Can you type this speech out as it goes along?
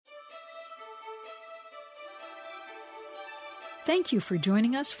Thank you for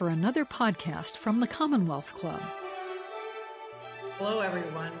joining us for another podcast from the Commonwealth Club. Hello,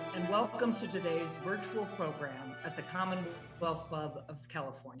 everyone, and welcome to today's virtual program at the Commonwealth Club of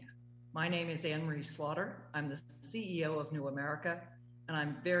California. My name is Anne Marie Slaughter. I'm the CEO of New America, and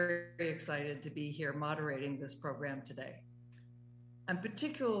I'm very excited to be here moderating this program today. I'm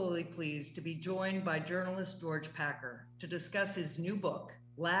particularly pleased to be joined by journalist George Packer to discuss his new book,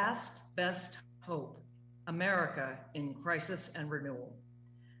 Last Best Hope: America in Crisis and Renewal.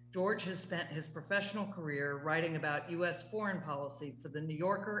 George has spent his professional career writing about U.S. foreign policy for The New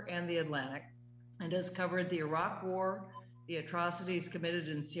Yorker and The Atlantic, and has covered the Iraq War, the atrocities committed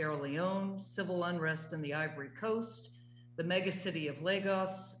in Sierra Leone, civil unrest in the Ivory Coast, the megacity of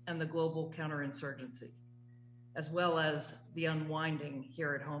Lagos, and the global counterinsurgency, as well as the unwinding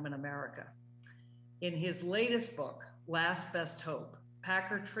here at home in America. In his latest book, Last Best Hope,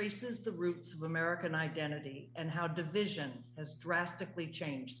 Packer traces the roots of American identity and how division has drastically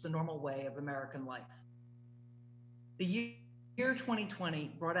changed the normal way of American life. The year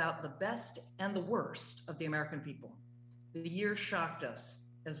 2020 brought out the best and the worst of the American people. The year shocked us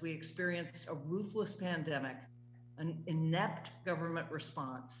as we experienced a ruthless pandemic, an inept government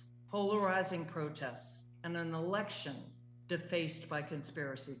response, polarizing protests, and an election defaced by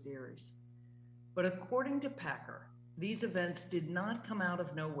conspiracy theories. But according to Packer, these events did not come out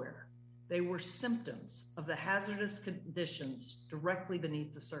of nowhere. They were symptoms of the hazardous conditions directly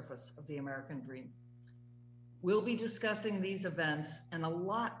beneath the surface of the American dream. We'll be discussing these events and a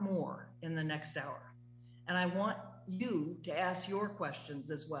lot more in the next hour. And I want you to ask your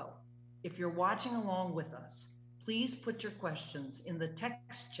questions as well. If you're watching along with us, please put your questions in the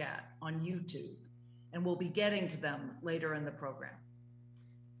text chat on YouTube, and we'll be getting to them later in the program.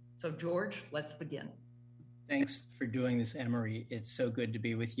 So George, let's begin. Thanks for doing this, Anne-Marie. It's so good to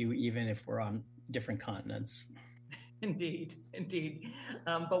be with you, even if we're on different continents. Indeed.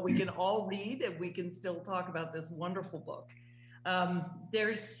 But we can all read and we can still talk about this wonderful book.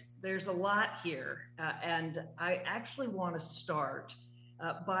 There's a lot here, and I actually want to start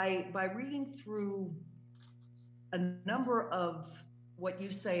by reading through a number of what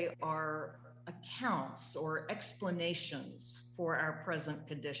you say are accounts or explanations for our present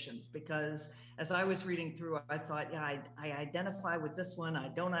condition, because as I was reading through, I thought, yeah, I identify with this one.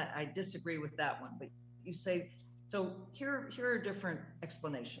 I disagree with that one. But you say, so here are different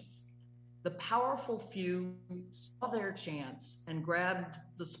explanations. The powerful few saw their chance and grabbed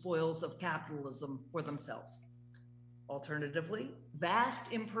the spoils of capitalism for themselves. Alternatively,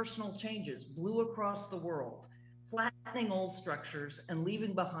 vast impersonal changes blew across the world, flattening old structures and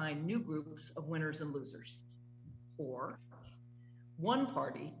leaving behind new groups of winners and losers. Or one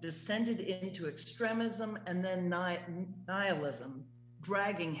party descended into extremism and then nihilism,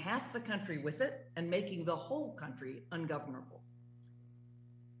 dragging half the country with it and making the whole country ungovernable.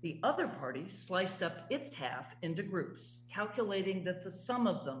 The other party sliced up its half into groups, calculating that the sum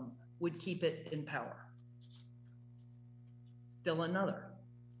of them would keep it in power. Still another.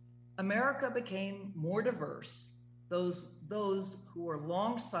 America became more diverse. Those who were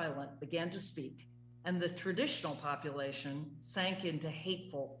long silent began to speak, and the traditional population sank into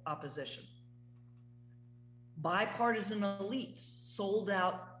hateful opposition. Bipartisan elites sold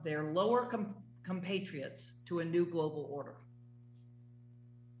out their lower compatriots to a new global order.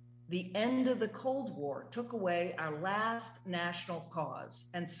 The end of the Cold War took away our last national cause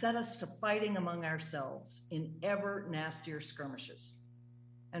and set us to fighting among ourselves in ever nastier skirmishes.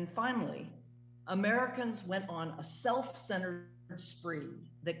 And finally, Americans went on a self-centered spree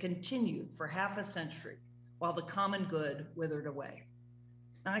that continued for half a century while the common good withered away.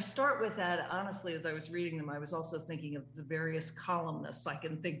 Now, I start with that, honestly, as I was reading them, I was also thinking of the various columnists I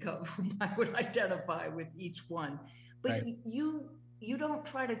can think of whom I would identify with each one. But right. You don't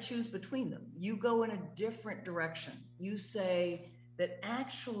try to choose between them. You go in a different direction. You say that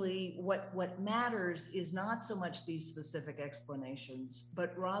actually what matters is not so much these specific explanations,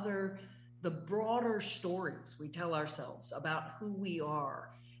 but rather the broader stories we tell ourselves about who we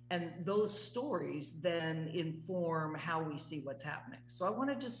are. And those stories then inform how we see what's happening. So I want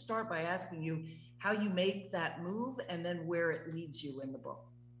to just start by asking you how you make that move and then where it leads you in the book.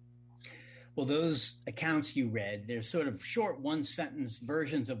 Well, those accounts you read, they're sort of short one-sentence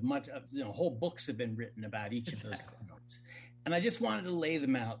versions of whole books have been written about each of those accounts. And I just wanted to lay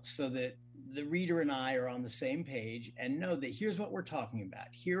them out so that the reader and I are on the same page and know that here's what we're talking about.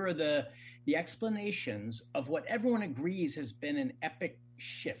 Here are the explanations of what everyone agrees has been an epic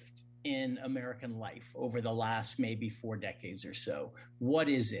shift in American life over the last maybe 4 decades or so. What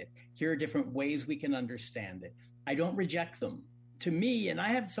is it? Here are different ways we can understand it. I don't reject them. To me, and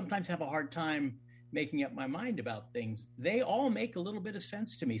I sometimes have a hard time making up my mind about things, they all make a little bit of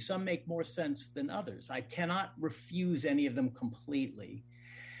sense to me. Some make more sense than others. I cannot refuse any of them completely,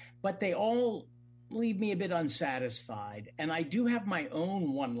 but they all leave me a bit unsatisfied. And I do have my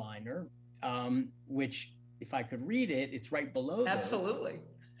own one-liner, which, if I could read it, it's right below. Absolutely.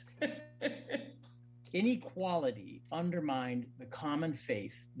 Inequality undermined the common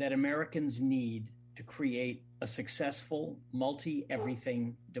faith that Americans need to create a successful,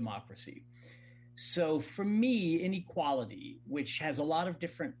 multi-everything democracy. So for me, inequality, which has a lot of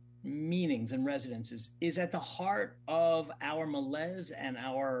different meanings and resonances, is at the heart of our malaise and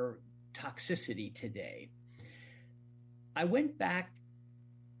our toxicity today. I went back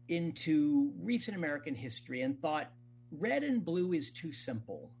into recent American history and thought red and blue is too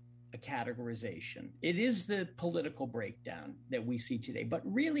simple a categorization. It is the political breakdown that we see today, but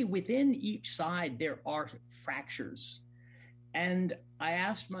really within each side, there are fractures. And I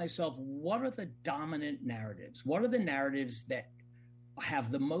asked myself, what are the dominant narratives? What are the narratives that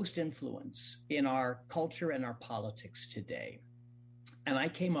have the most influence in our culture and our politics today? And I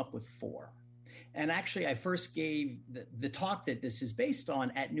came up with 4. And actually, I first gave the talk that this is based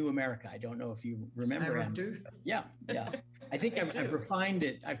on at New America. I don't know if you remember. I do. Yeah. I think I've refined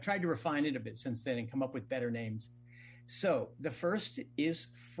it. I've tried to refine it a bit since then and come up with better names. So the first is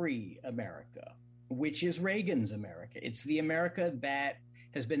Free America, which is Reagan's America. It's the America that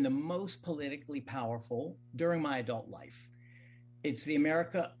has been the most politically powerful during my adult life. It's the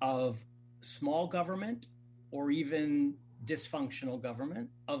America of small government or even dysfunctional government,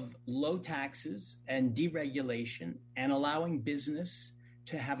 of low taxes and deregulation and allowing business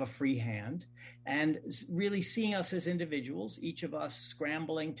to have a free hand, and really seeing us as individuals, each of us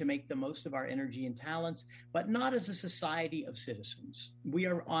scrambling to make the most of our energy and talents, but not as a society of citizens. We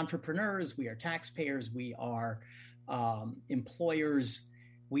are entrepreneurs, we are taxpayers, we are employers.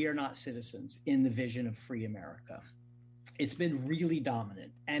 We are not citizens in the vision of Free America. It's been really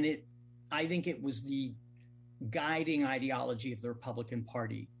dominant, and I think it was the guiding ideology of the Republican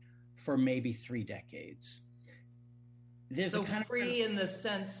Party for maybe 3 decades. There's so free in the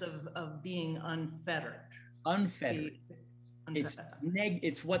sense of being unfettered. Unfettered.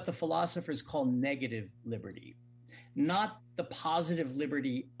 It's what the philosophers call negative liberty, not the positive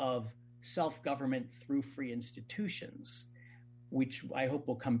liberty of self-government through free institutions, which I hope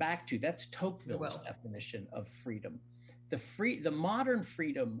we'll come back to. That's Tocqueville's definition of freedom. The modern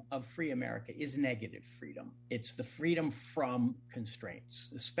freedom of Free America is negative freedom. It's the freedom from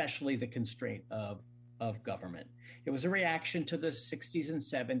constraints, especially the constraint of government. It was a reaction to the 60s and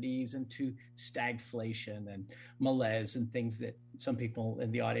 70s and to stagflation and malaise and things that some people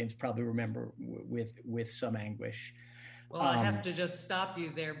in the audience probably remember with some anguish. Well, I have to just stop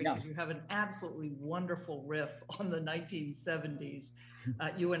you there because you have an absolutely wonderful riff on the 1970s.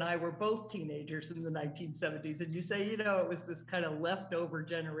 You and I were both teenagers in the 1970s, and you say, it was this kind of leftover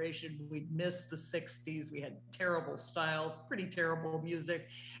generation. We'd missed the 60s. We had terrible style, pretty terrible music.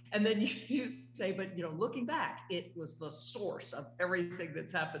 And then you say, but, looking back, it was the source of everything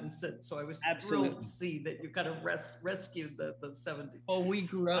that's happened since. So I was thrilled to see that you kind of rescued the 70s. Oh, we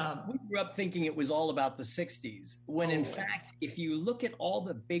grew up thinking it was all about the 60s, when in fact, if you look at all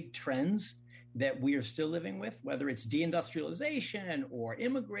the big trends that we are still living with, whether it's deindustrialization or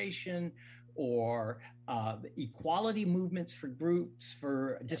immigration or equality movements for groups,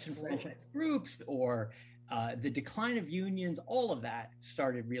 for disenfranchised groups, or the decline of unions, all of that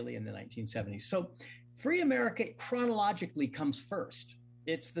started really in the 1970s. So Free America chronologically comes first.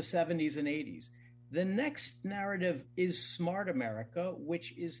 It's the 70s and 80s. The next narrative is Smart America,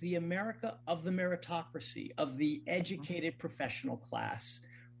 which is the America of the meritocracy, of the educated professional class,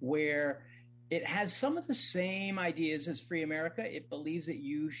 where it has some of the same ideas as Free America. It believes that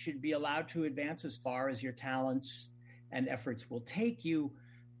you should be allowed to advance as far as your talents and efforts will take you,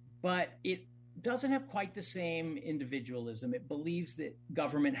 but it doesn't have quite the same individualism. It believes that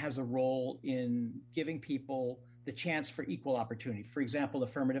government has a role in giving people the chance for equal opportunity. For example,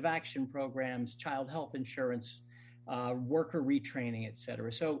 affirmative action programs, child health insurance, worker retraining, et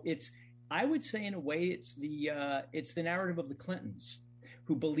cetera. So I would say in a way, it's the narrative of the Clintons,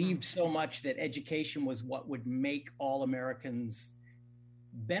 who believed so much that education was what would make all Americans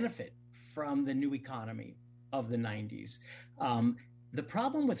benefit from the new economy of the 90s. The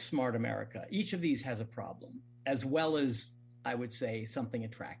problem with Smart America, each of these has a problem, as well as, I would say, something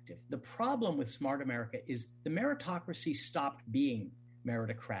attractive. The problem with Smart America is the meritocracy stopped being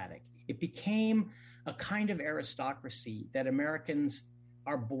meritocratic. It became a kind of aristocracy that Americans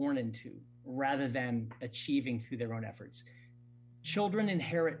are born into rather than achieving through their own efforts. children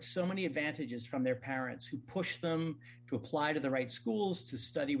inherit so many advantages from their parents who push them to apply to the right schools, to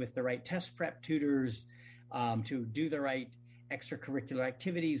study with the right test prep tutors, to do the right extracurricular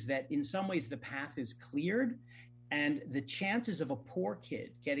activities, that in some ways the path is cleared. And the chances of a poor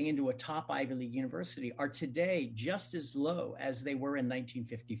kid getting into a top Ivy League university are today just as low as they were in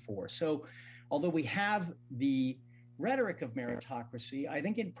 1954. So although we have the rhetoric of meritocracy, I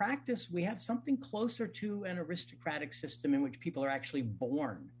think in practice we have something closer to an aristocratic system in which people are actually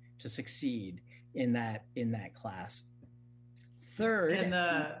born to succeed in that class. Third, and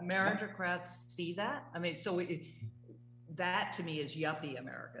the meritocrats see that. I mean, that to me is yuppie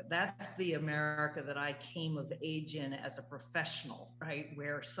America. That's the America that I came of age in as a professional, right?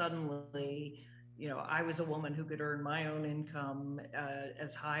 Where suddenly, I was a woman who could earn my own income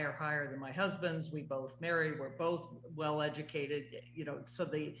as high or higher than my husband's. We both married. We're both well educated. So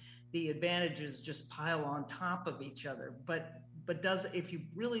the advantages just pile on top of each other. But if you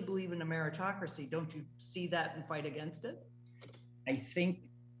really believe in a meritocracy, don't you see that and fight against it? I think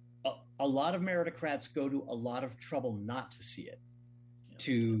a lot of meritocrats go to a lot of trouble not to see it,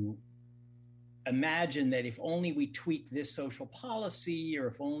 to imagine that if only we tweak this social policy, or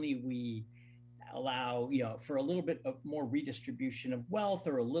if only we allow, for a little bit of more redistribution of wealth,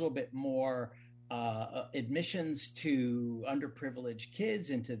 or a little bit more admissions to underprivileged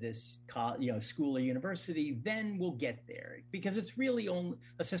kids into this, school or university, then we'll get there. Because it's really only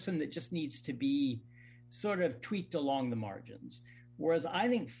a system that just needs to be sort of tweaked along the margins. Whereas I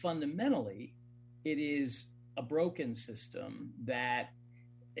think fundamentally it is a broken system that,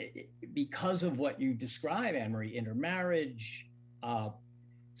 because of what you describe, Anne-Marie, intermarriage,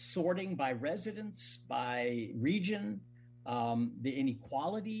 sorting by residence, by region, the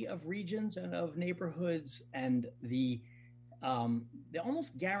inequality of regions and of neighborhoods, and the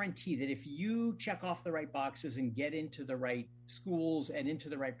almost guarantee that if you check off the right boxes and get into the right schools and into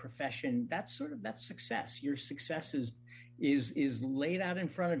the right profession, that's success. Your success is laid out in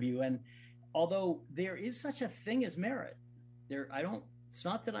front of you. And although there is such a thing as merit, it's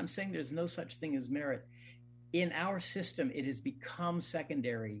not that I'm saying there's no such thing as merit. In our system, it has become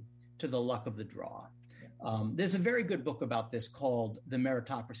secondary to the luck of the draw. There's a very good book about this called The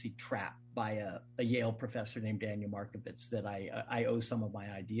Meritocracy Trap by a Yale professor named Daniel Markovits that I owe some of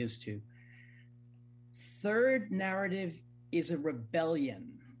my ideas to. Third narrative is a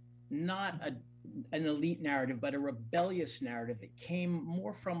rebellion, not an elite narrative, but a rebellious narrative that came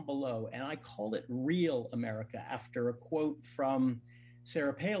more from below. And I call it Real America, after a quote from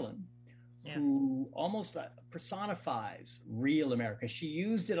Sarah Palin, who almost personifies real America. She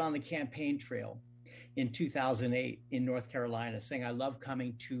used it on the campaign trail in 2008 in North Carolina, saying, "I love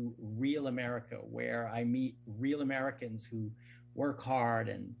coming to real America, where I meet real Americans who work hard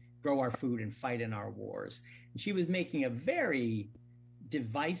and grow our food and fight in our wars." And she was making a very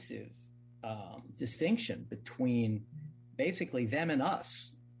divisive distinction between basically them and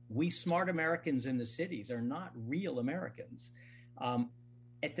us. We smart Americans in the cities are not real Americans.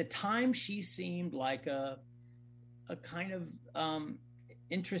 At the time, she seemed like a kind of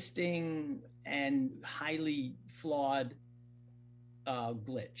interesting and highly flawed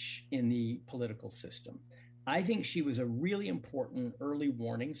glitch in the political system. I think she was a really important early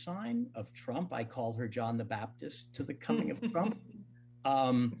warning sign of Trump. I called her John the Baptist to the coming of Trump.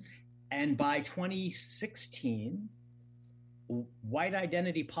 And by 2016, white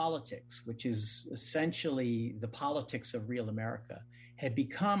identity politics, which is essentially the politics of real America, had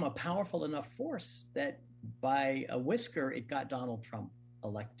become a powerful enough force that by a whisker, it got Donald Trump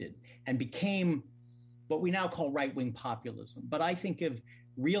elected and became what we now call right-wing populism. But I think of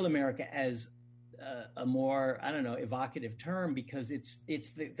real America as a more, evocative term, because it's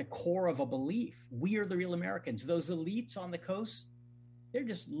the core of a belief. We are the real Americans. Those elites on the coast, they're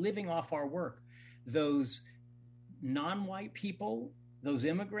just living off our work. Those non-white people, those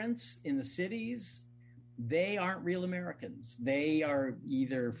immigrants in the cities, they aren't real Americans. They are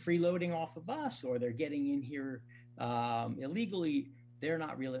either freeloading off of us, or they're getting in here illegally. They're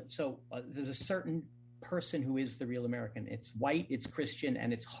not real. So there's a certain person who is the real American. It's white, it's Christian,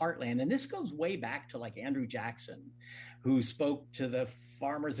 and it's heartland. And this goes way back to like Andrew Jackson, who spoke to the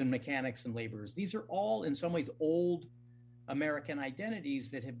farmers and mechanics and laborers. These are all in some ways old American identities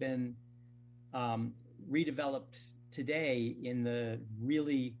that have been redeveloped today in the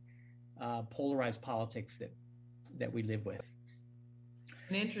really polarized politics that we live with.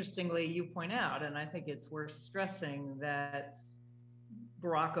 And interestingly, you point out, and I think it's worth stressing, that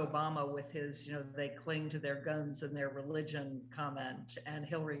Barack Obama with his, they cling to their guns and their religion comment, and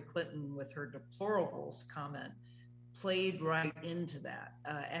Hillary Clinton with her deplorables comment, played right into that.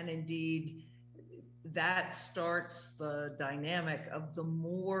 And indeed, that starts the dynamic of the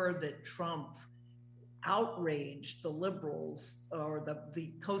more that Trump outraged the liberals or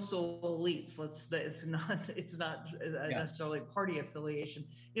the coastal elites. It's not necessarily party affiliation.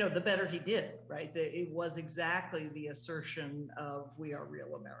 The better he did, right? It was exactly the assertion of "We are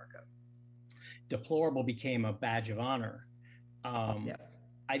real America." Deplorable became a badge of honor.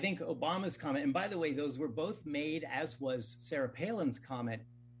 I think Obama's comment, and by the way, those were both made, as was Sarah Palin's comment,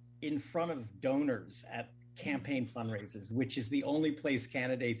 in front of donors at campaign fundraisers, which is the only place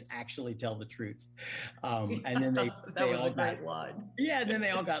candidates actually tell the truth. And then they was a great line. Yeah, and then they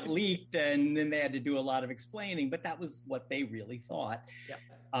all got leaked, and then they had to do a lot of explaining, but that was what they really thought.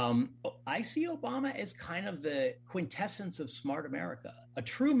 I see Obama as kind of the quintessence of smart America, a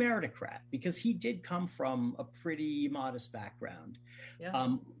true meritocrat, because he did come from a pretty modest background,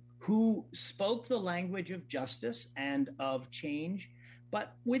 who spoke the language of justice and of change,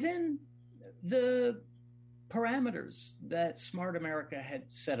 but within the parameters that smart America had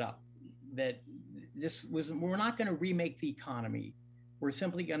set up. That we're not going to remake the economy. We're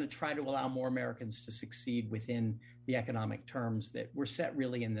simply going to try to allow more Americans to succeed within the economic terms that were set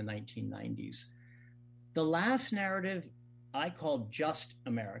really in the 1990s. The last narrative I called Just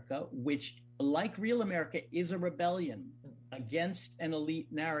America, which, like Real America, is a rebellion against an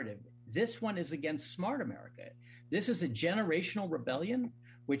elite narrative. This one is against smart America. This is a generational rebellion,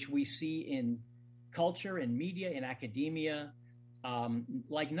 which we see in culture, in media, in academia,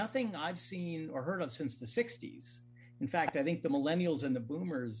 like nothing I've seen or heard of since the 60s. In fact, I think the millennials and the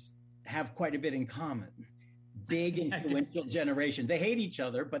boomers have quite a bit in common. Big, influential generation. They hate each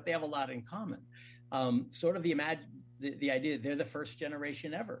other, but they have a lot in common. Sort of the idea that they're the first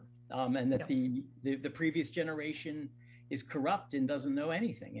generation ever, and that the previous generation is corrupt and doesn't know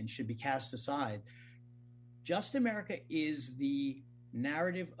anything and should be cast aside. Just America is the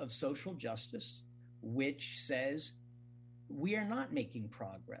narrative of social justice, which says we are not making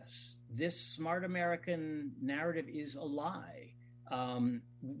progress. This smart American narrative is a lie.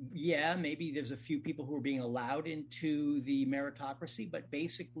 Maybe there's a few people who are being allowed into the meritocracy, but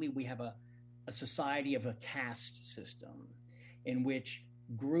basically we have a society of a caste system in which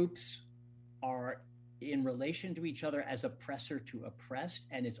groups are in relation to each other as oppressor to oppressed,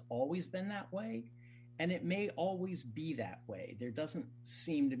 and it's always been that way, and it may always be that way. There doesn't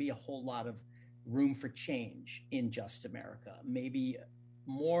seem to be a whole lot of room for change in Just America, maybe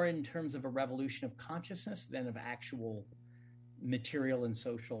more in terms of a revolution of consciousness than of actual material and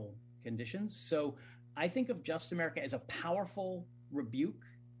social conditions. So I think of Just America as a powerful rebuke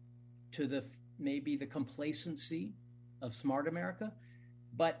to maybe the complacency of smart America,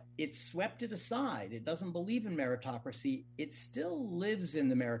 but it swept it aside. It doesn't believe in meritocracy. It still lives in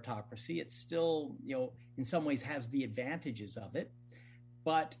the meritocracy. It still, in some ways has the advantages of it,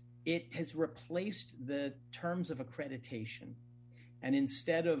 but it has replaced the terms of accreditation. And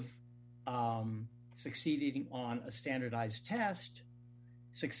instead of succeeding on a standardized test,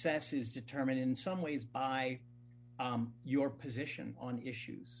 success is determined in some ways by your position on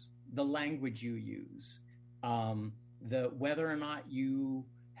issues, the language you use, whether or not you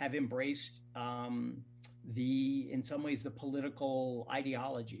have embraced in some ways the political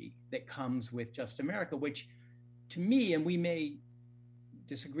ideology that comes with Just America, which to me, and we may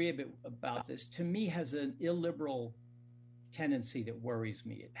disagree a bit about this, to me has an illiberal tendency that worries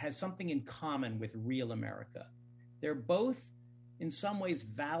me. It has something in common with Real America. They're both in some ways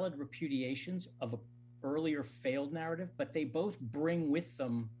valid repudiations of an earlier failed narrative, but they both bring with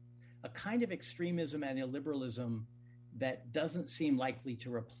them a kind of extremism and illiberalism that doesn't seem likely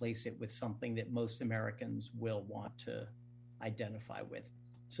to replace it with something that most Americans will want to identify with.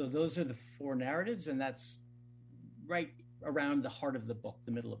 So those are the four narratives, and that's right around the heart of the book,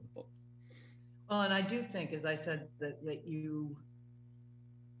 the middle of the book. Well, and I do think, as I said, that you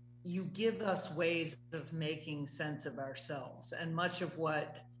give us ways of making sense of ourselves, and much of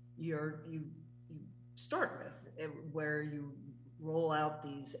what you start with, where you roll out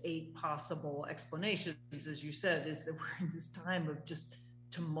these 8 possible explanations, as you said, is that we're in this time of just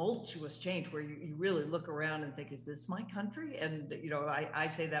tumultuous change where you really look around and think, is this my country? And, I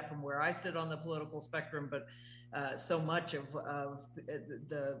say that from where I sit on the political spectrum, but so much of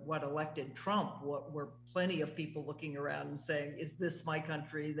what elected Trump, were plenty of people looking around and saying, is this my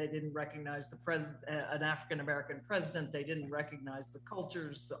country? They didn't recognize the president, an African-American president. They didn't recognize the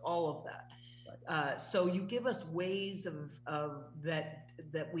cultures, all of that. So you give us ways of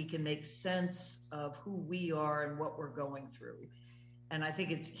that we can make sense of who we are and what we're going through. And I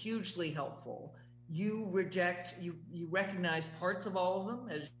think it's hugely helpful you recognize parts of all of them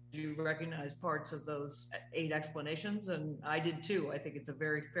as you recognize parts of those 8 explanations. And I did too. I think it's a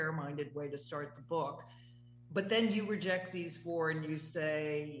very fair-minded way to start the book. But then you reject these 4 and you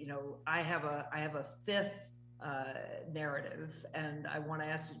say, I have a 5th narrative, and I want to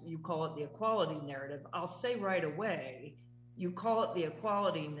ask, you call it the equality narrative. I'll say right away, you call it the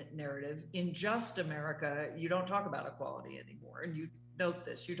equality narrative. In Just America, you don't talk about equality anymore. And you note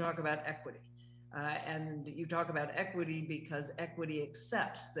this, you talk about equity. And you talk about equity because equity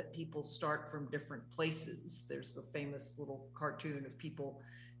accepts that people start from different places. There's the famous little cartoon of people,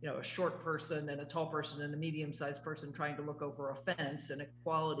 a short person and a tall person and a medium-sized person trying to look over a fence, and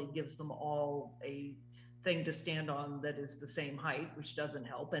equality gives them all a thing to stand on that is the same height, which doesn't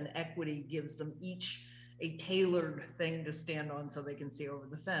help, and equity gives them each a tailored thing to stand on so they can see over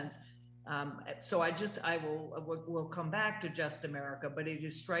the fence. So I will come back to Just America, but it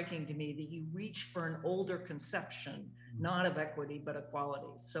is striking to me that you reach for an older conception, not of equity, but equality.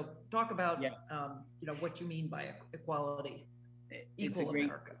 So talk about, what you mean by equality,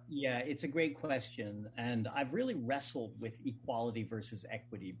 America. Yeah, it's a great question. And I've really wrestled with equality versus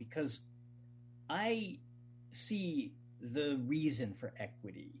equity because I see the reason for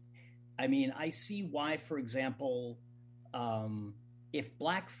equity. I mean, I see why, for example, if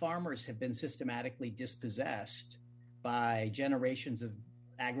Black farmers have been systematically dispossessed by generations of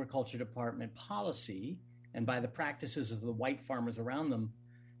agriculture department policy and by the practices of the white farmers around them,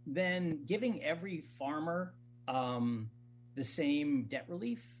 then giving every farmer the same debt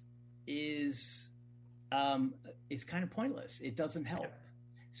relief is kind of pointless. It doesn't help.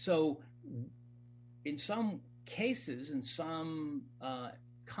 So in some cases, in some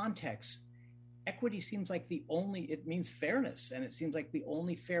contexts, equity seems like it means fairness, and it seems like the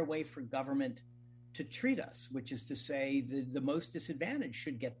only fair way for government to treat us, which is to say the most disadvantaged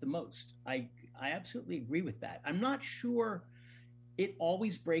should get the most. I absolutely agree with that. I'm not sure it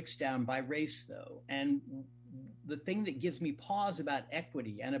always breaks down by race, though. And the thing that gives me pause about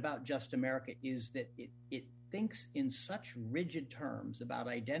equity and about Just America is that it thinks in such rigid terms about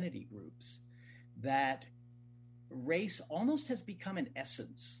identity groups that race almost has become an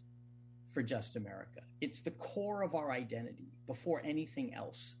essence for Just America. It's the core of our identity before anything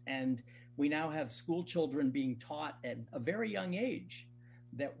else. And we now have school children being taught at a very young age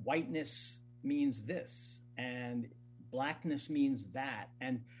that whiteness means this and Blackness means that.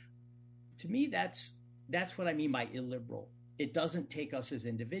 And to me, that's what I mean by illiberal. It doesn't take us as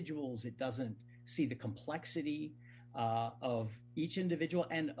individuals. It doesn't see the complexity of each individual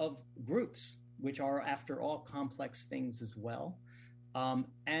and of groups, which are, after all, complex things as well.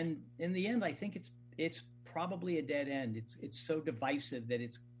 And in the end, I think it's probably a dead end. It's so divisive that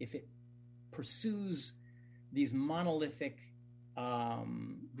if it pursues these monolithic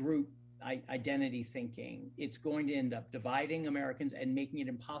group identity thinking, it's going to end up dividing Americans and making it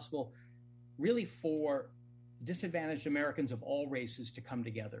impossible really for disadvantaged Americans of all races to come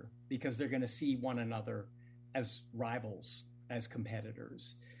together because they're going to see one another as rivals, as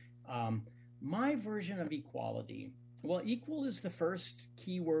competitors. My version of equality, well, equal is the first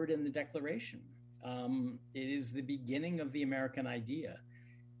key word in the Declaration. It is the beginning of the American idea.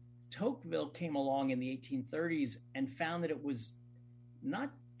 Tocqueville came along in the 1830s and found that it was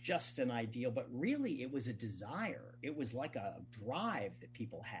not just an ideal, but really it was a desire. It was like a drive that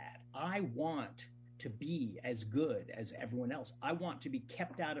people had. I want to be as good as everyone else. I want to be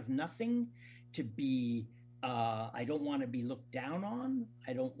kept out of nothing, to be I don't want to be looked down on.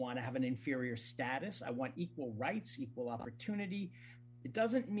 I don't want to have an inferior status. I want equal rights, equal opportunity. It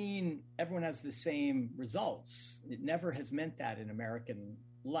doesn't mean everyone has the same results. It never has meant that in American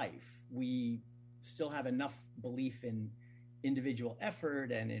life. We still have enough belief in individual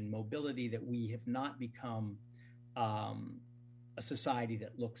effort and in mobility that we have not become a society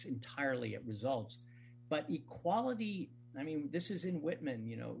that looks entirely at results. But equality, I mean, this is in Whitman,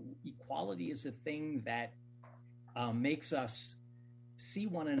 equality is the thing that makes us see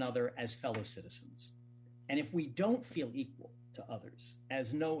one another as fellow citizens. And if we don't feel equal to others,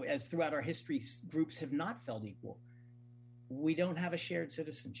 as throughout our history, groups have not felt equal, we don't have a shared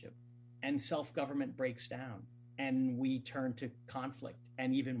citizenship, and self-government breaks down, and we turn to conflict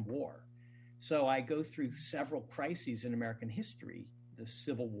and even war. So I go through several crises in American history: the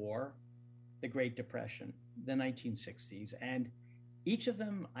Civil War, the Great Depression, the 1960s, and each of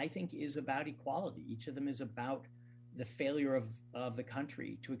them, I think, is about equality. Each of them is about the failure of the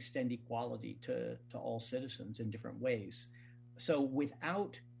country to extend equality to all citizens in different ways. So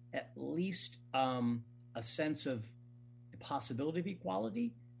without at least a sense of the possibility of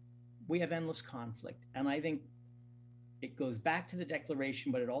equality, we have endless conflict. And I think it goes back to the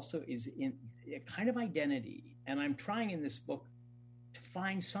Declaration, but it also is a kind of identity. And I'm trying in this book to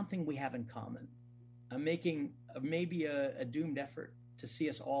find something we have in common. I'm making maybe a doomed effort to see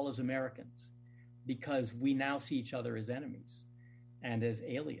us all as Americans, because we now see each other as enemies and as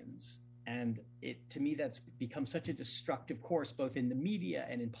aliens. And to me, that's become such a destructive course, both in the media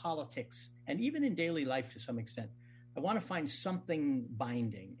and in politics, and even in daily life to some extent. I want to find something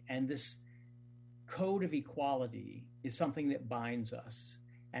binding. And this code of equality is something that binds us.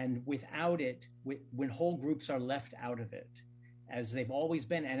 And without it, when whole groups are left out of it, as they've always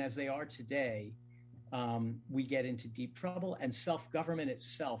been and as they are today, we get into deep trouble, and self-government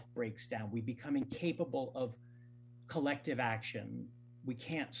itself breaks down. We become incapable of collective action. We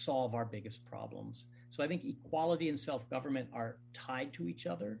can't solve our biggest problems. So I think equality and self-government are tied to each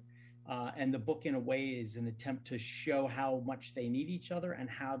other. And the book, in a way, is an attempt to show how much they need each other and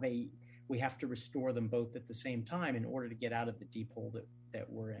how we have to restore them both at the same time in order to get out of the deep hole that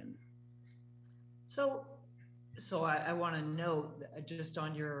we're in. So I want to note just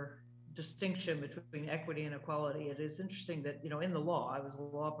on your distinction between equity and equality. It is interesting that, in the law, I was a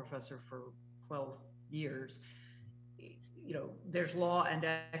law professor for 12 years. There's law and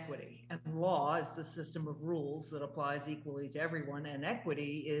equity, and law is the system of rules that applies equally to everyone, and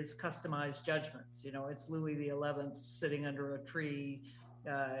equity is customized judgments. It's Louis XI sitting under a tree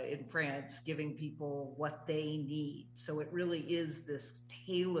in France giving people what they need. So it really is this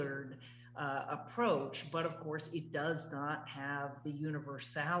tailored approach, but of course it does not have the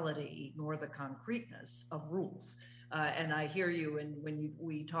universality nor the concreteness of rules. And I hear you when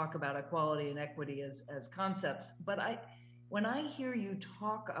we talk about equality and equity as concepts, but when I hear you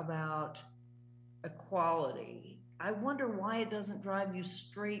talk about equality, I wonder why it doesn't drive you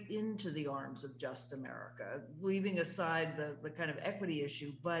straight into the arms of Just America, leaving aside the kind of equity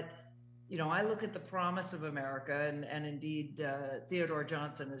issue. But, I look at the promise of America, and indeed, Theodore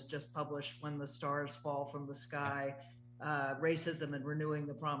Johnson has just published When the Stars Fall from the Sky, Racism and Renewing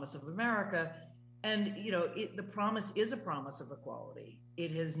the Promise of America. And, the promise is a promise of equality.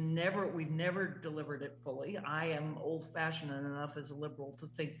 We've never delivered it fully. I am old-fashioned enough as a liberal to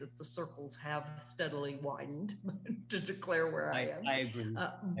think that the circles have steadily widened to declare where I am. I agree.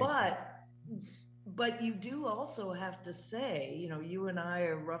 But you do also have to say, you and I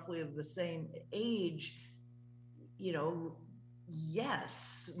are roughly of the same age,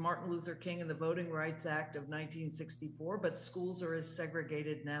 yes, Martin Luther King and the Voting Rights Act of 1964, but schools are as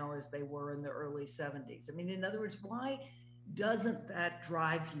segregated now as they were in the early 70s. I mean, in other words, why doesn't that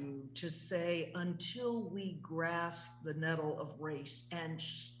drive you to say, until we grasp the nettle of race and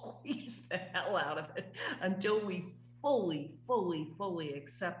squeeze the hell out of it, until we fully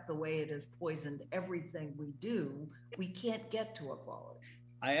accept the way it has poisoned everything we do, we can't get to equality?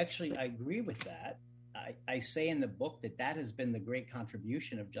 I agree with that. I say in the book that has been the great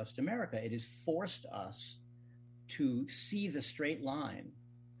contribution of Just America. It has forced us to see the straight line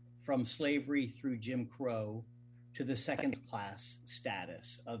from slavery through Jim Crow to the second-class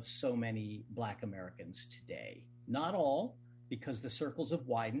status of so many Black Americans today. Not all, because the circles have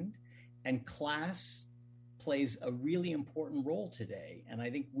widened, and class plays a really important role today. And I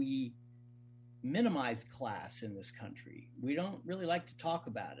think we minimize class in this country. We don't really like to talk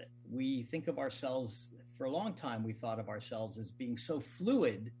about it. We think of ourselves, for a long time, we thought of ourselves as being so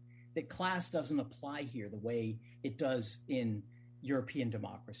fluid that class doesn't apply here the way it does in European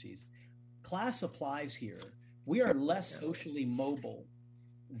democracies. Class applies here. We are less socially mobile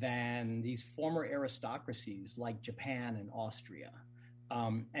than these former aristocracies like Japan and Austria.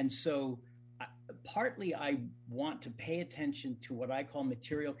 And so partly I want to pay attention to what I call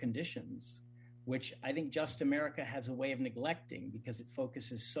material conditions, which I think Just America has a way of neglecting because it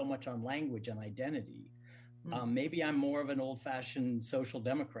focuses so much on language and identity. Maybe I'm more of an old-fashioned social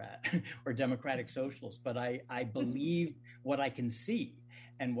democrat or democratic socialist, but I believe what I can see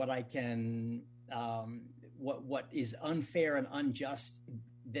and what I can, what is unfair and unjust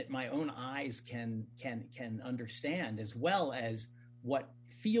that my own eyes can understand, as well as what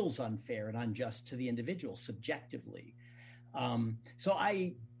feels unfair and unjust to the individual subjectively. So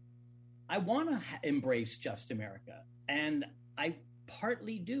I want to embrace Just America, and I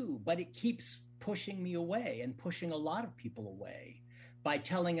partly do, but it keeps pushing me away and pushing a lot of people away by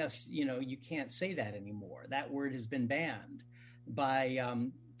telling us, you can't say that anymore. That word has been banned, by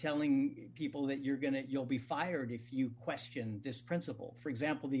telling people that you'll be fired if you question this principle. For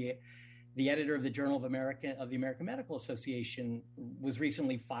example, the editor of the Journal of the American Medical Association was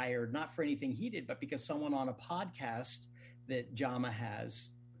recently fired, not for anything he did, but because someone on a podcast that JAMA has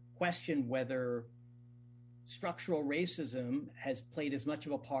questioned whether structural racism has played as much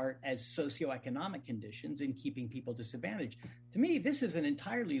of a part as socioeconomic conditions in keeping people disadvantaged. To me, this is an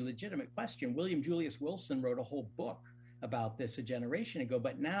entirely legitimate question. William Julius Wilson wrote a whole book about this a generation ago,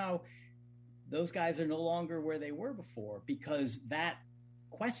 but now those guys are no longer where they were before because that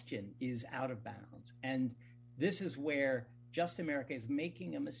question is out of bounds. And this is where Just America is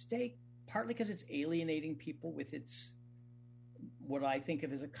making a mistake, partly because it's alienating people with its what I think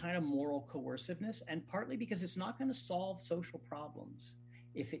of as a kind of moral coerciveness, and partly because it's not going to solve social problems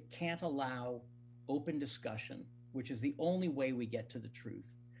if it can't allow open discussion, which is the only way we get to the truth.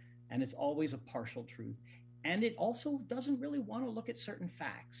 And it's always a partial truth. And it also doesn't really want to look at certain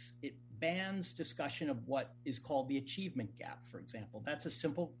facts. It bans discussion of what is called the achievement gap, for example. That's a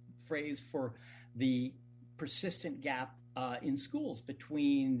simple phrase for the persistent gap in schools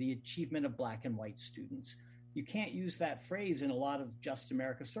between the achievement of Black and white students. You can't use that phrase in a lot of Just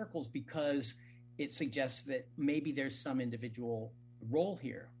America circles because it suggests that maybe there's some individual role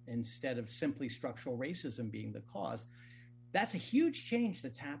here instead of simply structural racism being the cause. That's a huge change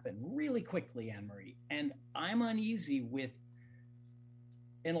that's happened really quickly, Anne-Marie. And I'm uneasy with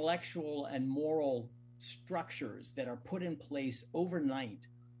intellectual and moral structures that are put in place overnight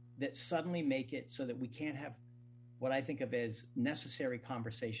that suddenly make it so that we can't have what I think of as necessary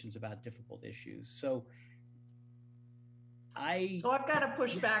conversations about difficult issues. So I've got to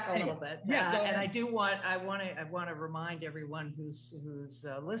push back a little bit, and I want to remind everyone who's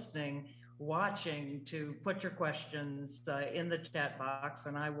listening, watching, to put your questions in the chat box,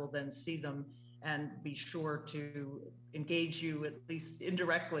 and I will then see them and be sure to engage you at least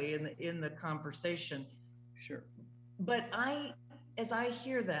indirectly in the conversation. Sure. But as I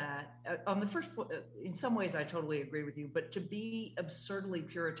hear that, on the first, in some ways I totally agree with you. But to be absurdly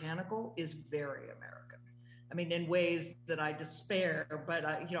puritanical is very American. I mean, in ways that I despair, but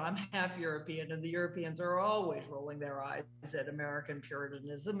I'm half European, and the Europeans are always rolling their eyes at American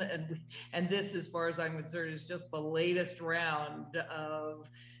Puritanism, and this, as far as I'm concerned, is just the latest round of,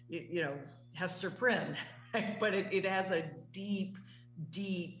 Hester Prynne, right? But it has a deep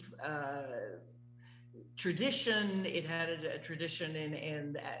tradition. It had a tradition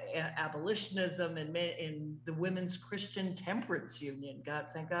in abolitionism and in the Women's Christian Temperance Union. God,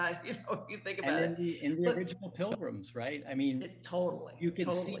 thank God, if you think about it. In the original Pilgrims, right? I mean, totally. You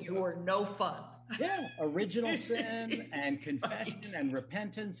can see who are no fun. Yeah, original sin and confession and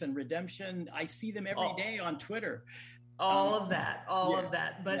repentance and redemption. I see them every day on Twitter. All of that.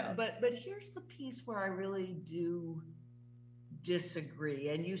 But here's the piece where I really do disagree.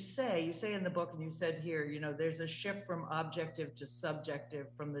 And you say in the book, and you said here, there's a shift from objective to subjective,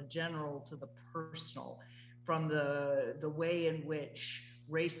 from the general to the personal, from the way in which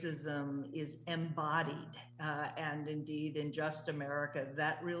racism is embodied. And indeed, in Just America,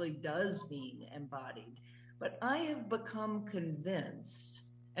 that really does mean embodied. But I have become convinced,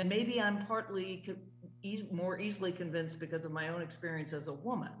 and maybe I'm partly more easily convinced because of my own experience as a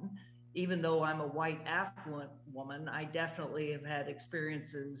woman. Even though I'm a white affluent woman, I definitely have had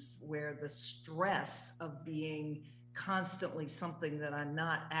experiences where the stress of being constantly something that I'm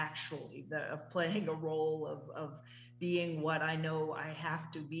not actually, of playing a role of being what I know I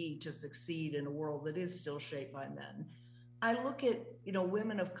have to be to succeed in a world that is still shaped by men. I look at,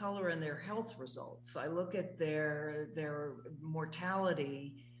 women of color and their health results. I look at their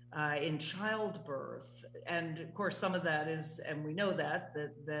mortality in childbirth. And of course, some of that is, and we know that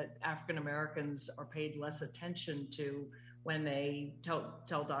African Americans are paid less attention to when they tell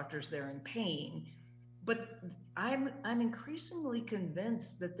doctors they're in pain. But I'm increasingly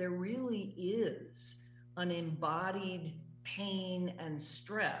convinced that there really is an embodied pain and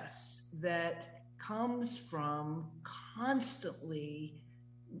stress that comes from constantly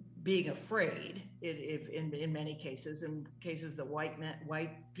being afraid, if in many cases, in cases that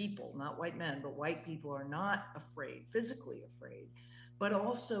white people, not white men, but white people are not afraid, physically afraid, but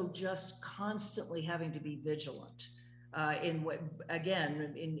also just constantly having to be vigilant in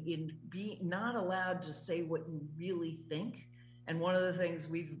being not allowed to say what you really think. And one of the things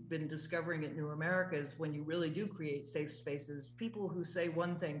we've been discovering at New America is when you really do create safe spaces, people who say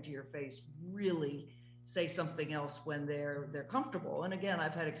one thing to your face really say something else when they're comfortable. And again,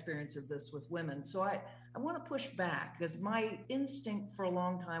 I've had experience of this with women. So I want to push back, because my instinct for a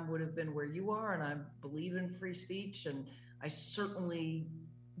long time would have been where you are, and I believe in free speech, and I certainly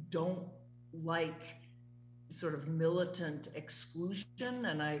don't like sort of militant exclusion,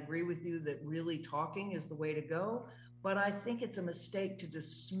 and I agree with you that really talking is the way to go. But I think it's a mistake to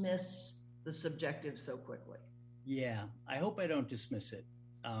dismiss the subjective so quickly. Yeah, I hope I don't dismiss it.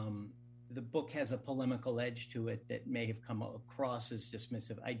 The book has a polemical edge to it that may have come across as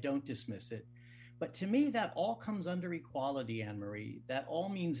dismissive. I don't dismiss it. But to me, that all comes under equality, Anne-Marie. That all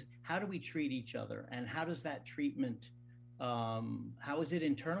means, how do we treat each other? And how does that treatment, how is it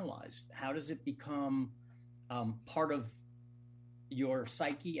internalized? How does it become part of your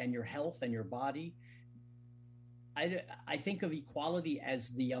psyche and your health and your body? I think of equality as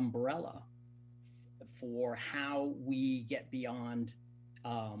the umbrella for how we get beyond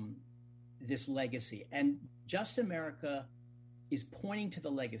this legacy. And Just America is pointing to the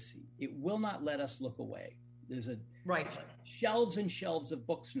legacy. It will not let us look away. There's shelves and shelves of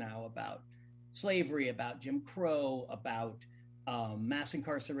books now about slavery, about Jim Crow, about mass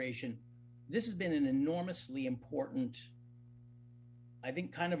incarceration. This has been an enormously important, I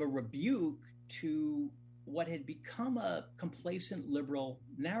think, kind of a rebuke to what had become a complacent liberal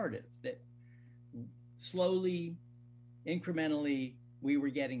narrative, that slowly, incrementally, we were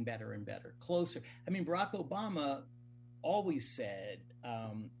getting better and better, closer. I mean, Barack Obama always said,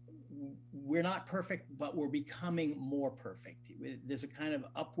 we're not perfect, but we're becoming more perfect. There's a kind of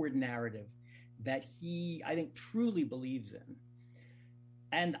upward narrative that he, I think, truly believes in.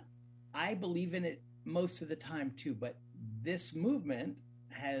 And I believe in it most of the time too, but this movement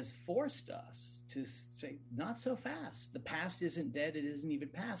has forced us to say, not so fast. The past isn't dead. It isn't even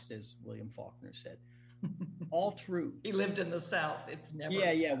past, as William Faulkner said. All true. He lived in the South. It's never.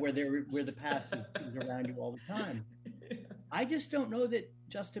 Yeah, where the past is around you all the time. I just don't know that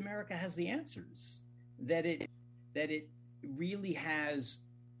Just America has the answers. That it really has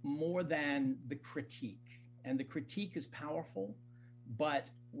more than the critique, and the critique is powerful. But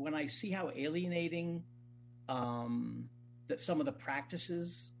when I see how alienating that some of the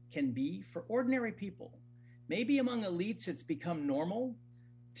practices can be for ordinary people, maybe among elites it's become normal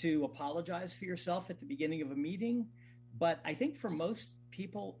to apologize for yourself at the beginning of a meeting. But I think for most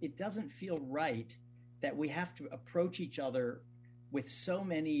people, it doesn't feel right that we have to approach each other with so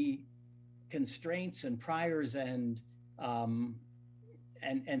many constraints and priors and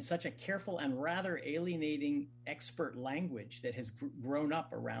such a careful and rather alienating expert language that has grown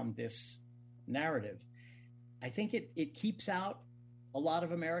up around this narrative. I think it keeps out a lot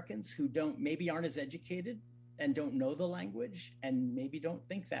of Americans who maybe aren't as educated and don't know the language and maybe don't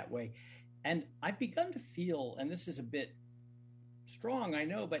think that way. And I've begun to feel, and this is a bit strong, I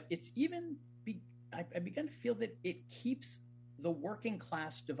know, but I've begun to feel that it keeps the working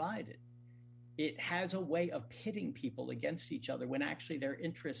class divided. It has a way of pitting people against each other when actually their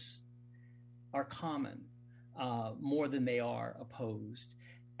interests are common more than they are opposed.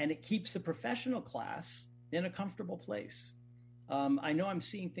 And it keeps the professional class in a comfortable place. I know I'm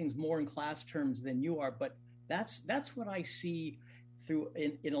seeing things more in class terms than you are, but that's what I see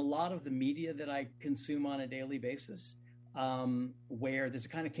in a lot of the media that I consume on a daily basis, where there's a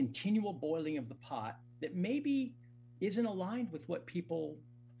kind of continual boiling of the pot that maybe isn't aligned with what people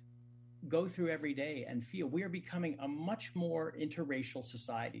go through every day and feel. We are becoming a much more interracial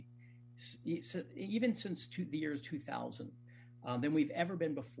society, even since the years 2000, than we've ever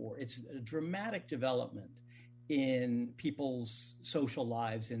been before. It's a dramatic development in people's social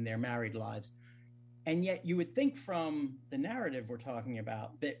lives, in their married lives. And yet you would think from the narrative we're talking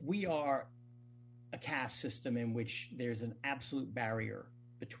about that we are a caste system in which there's an absolute barrier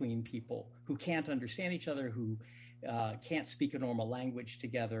between people who can't understand each other, who can't speak a normal language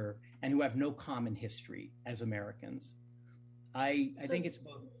together, and who have no common history as Americans. I think it's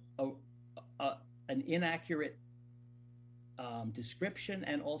both an inaccurate description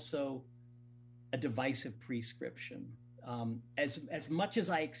and also a divisive prescription. As much as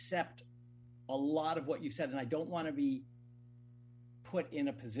I accept a lot of what you said, and I don't want to be put in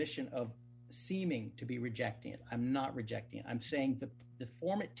a position of seeming to be rejecting it. I'm not rejecting it. I'm saying the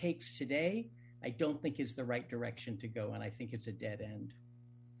form it takes today, I don't think is the right direction to go, and I think it's a dead end.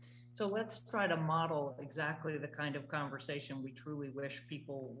 So let's try to model exactly the kind of conversation we truly wish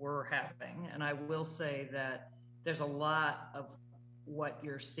people were having. And I will say that there's a lot of what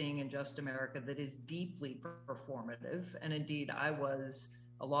you're seeing in Just America that is deeply performative. And indeed, I was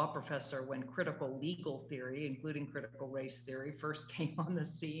a law professor when critical legal theory, including critical race theory, first came on the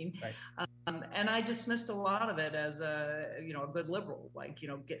scene. Right. And I dismissed a lot of it as a good liberal,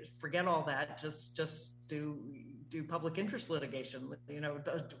 forget all that, just do public interest litigation,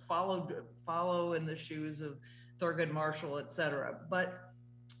 follow in the shoes of Thurgood Marshall, et cetera.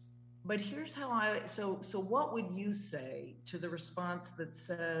 But here's how so what would you say to the response that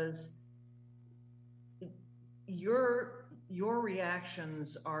says your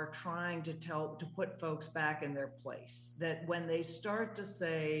reactions are trying to put folks back in their place, that when they start to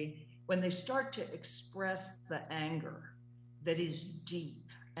express the anger that is deep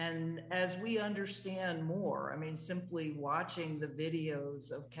And as we understand more, I mean, simply watching the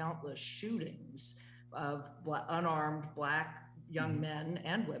videos of countless shootings of unarmed Black young men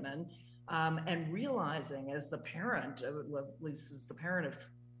and women, and realizing as the parent, at least as the parent of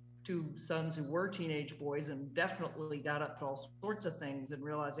two sons who were teenage boys and definitely got up to all sorts of things, and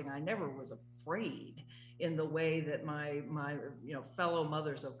realizing I never was afraid in the way that my fellow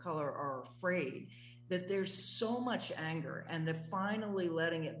mothers of color are afraid, that there's so much anger, and they're finally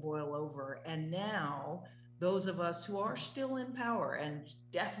letting it boil over. And now those of us who are still in power and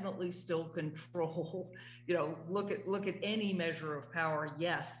definitely still control, look at any measure of power.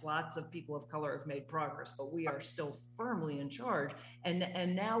 Yes, lots of people of color have made progress, but we are still firmly in charge.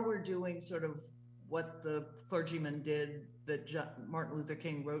 And now we're doing sort of what the clergyman did that Martin Luther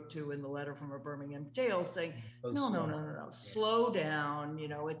King wrote to in the letter from a Birmingham jail, saying, no, slow down.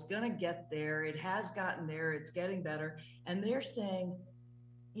 It's going to get there. It has gotten there. It's getting better. And they're saying,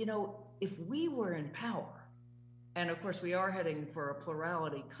 if we were in power, and of course we are heading for a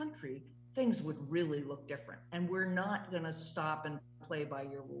plurality country, things would really look different. And we're not going to stop and play by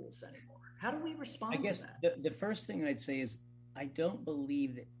your rules anymore. How do we respond to that? I guess the first thing I'd say is I don't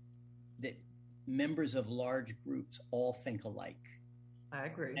believe that members of large groups all think alike. I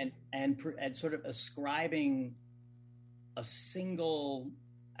agree. And sort of ascribing a single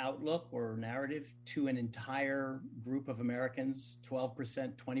outlook or narrative to an entire group of Americans,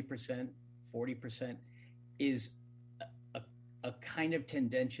 12%, 20%, 40%, is a kind of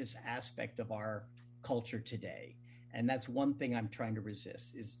tendentious aspect of our culture today. And that's one thing I'm trying to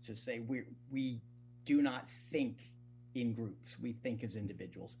resist, is to say we do not think in groups. We think as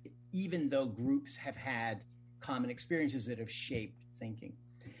individuals, even though groups have had common experiences that have shaped thinking.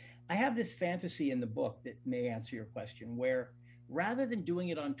 I have this fantasy in the book that may answer your question, where rather than doing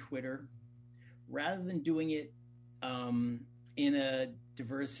it on Twitter, rather than doing it in a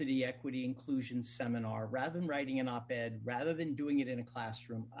diversity, equity, inclusion seminar, rather than writing an op-ed, rather than doing it in a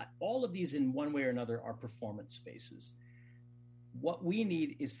classroom, all of these in one way or another are performance spaces. What we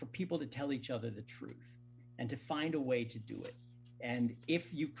need is for people to tell each other the truth and to find a way to do it. And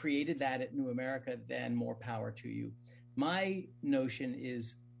if you've created that at New America, then more power to you. My notion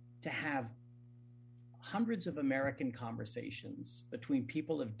is to have hundreds of American conversations between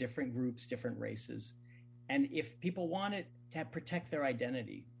people of different groups, different races. And if people want it, to protect their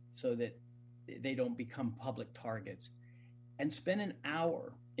identity so that they don't become public targets, and spend an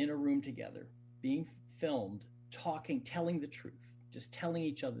hour in a room together, being filmed, talking, telling the truth, just telling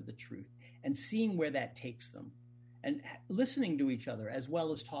each other the truth, and seeing where that takes them, and listening to each other as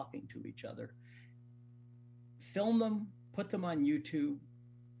well as talking to each other. Film them, put them on YouTube,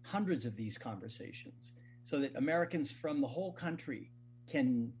 hundreds of these conversations, so that Americans from the whole country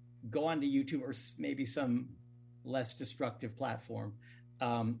can go onto YouTube or maybe some less destructive platform,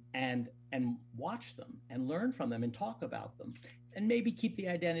 and watch them and learn from them and talk about them, and maybe keep the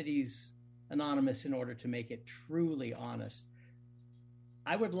identities anonymous in order to make it truly honest.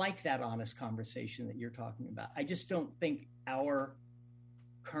 I would like that honest conversation that you're talking about. I just don't think our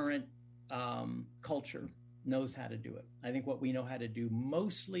current culture knows how to do it. I think what we know how to do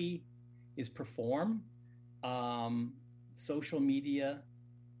mostly is perform. Social media,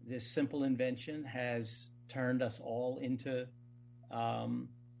 this simple invention, has turned us all into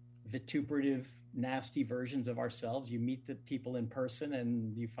vituperative, nasty versions of ourselves. You meet the people in person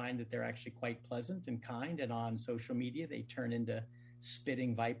and you find that they're actually quite pleasant and kind, and on social media they turn into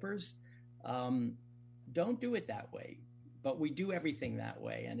spitting vipers. Don't do it that way, but we do everything that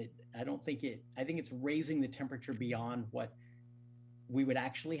way. And I think it's raising the temperature beyond what we would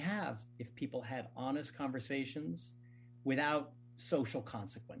actually have if people had honest conversations without social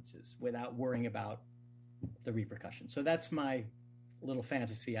consequences, without worrying about the repercussions. So that's my little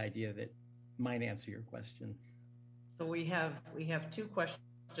fantasy idea that might answer your question. So we have two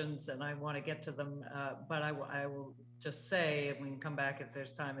questions, and I want to get to them, but I will just say, and we can come back if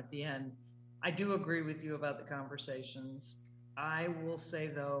there's time at the end, I do agree with you about the conversations. I will say,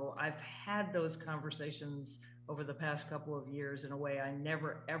 though, I've had those conversations over the past couple of years in a way I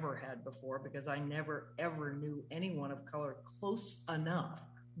never, ever had before, because I never, ever knew anyone of color close enough,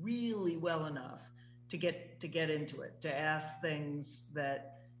 really well enough, to get into it, to ask things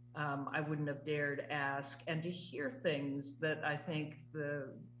that I wouldn't have dared ask, and to hear things that I think the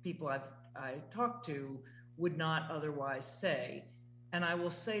people I talked to would not otherwise say. And I will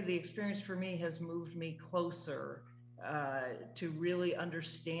say the experience for me has moved me closer to really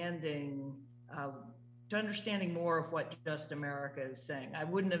understanding more of what Just America is saying. I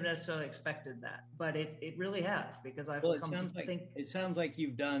wouldn't have necessarily expected that, but it really has, because I've come to think. It sounds like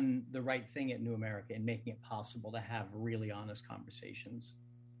you've done the right thing at New America in making it possible to have really honest conversations.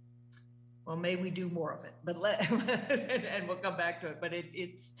 Well, may we do more of it, but and we'll come back to it. But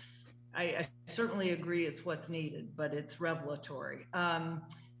I certainly agree it's what's needed, but it's revelatory.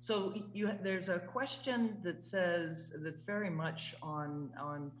 So there's a question that says, that's very much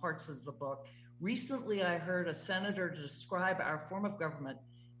on parts of the book. Recently, I heard a senator describe our form of government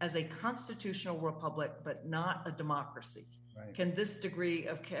as a constitutional republic, but not a democracy. Right. Can this degree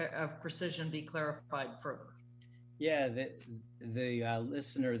of precision be clarified further? Yeah, the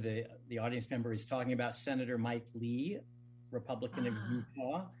listener, the audience member is talking about Senator Mike Lee, Republican of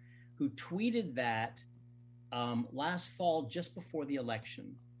Utah, who tweeted that last fall, just before the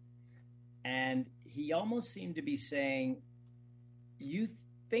election. And he almost seemed to be saying, you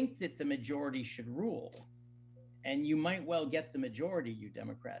think that the majority should rule, and you might well get the majority, you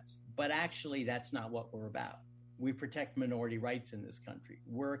Democrats, but actually that's not what we're about. We protect minority rights in this country.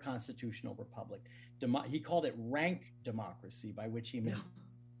 We're a constitutional republic. He called it rank democracy, by which he meant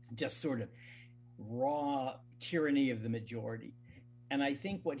just sort of raw tyranny of the majority. And I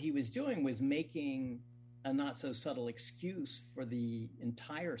think what he was doing was making a not so subtle excuse for the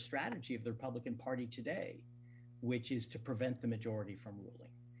entire strategy of the Republican Party today, which is to prevent the majority from ruling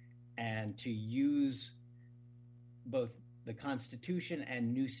and to use both the Constitution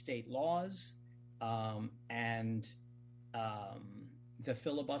and new state laws and the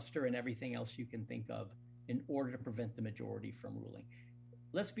filibuster and everything else you can think of in order to prevent the majority from ruling.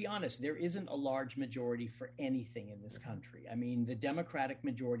 Let's be honest, there isn't a large majority for anything in this country. I mean, the Democratic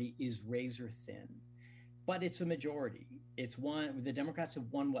majority is razor thin, but it's a majority. The Democrats have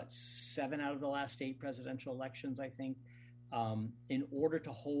won, 7 out of the last 8 presidential elections, I think. In order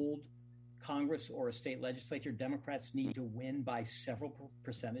to hold Congress or a state legislature, Democrats need to win by several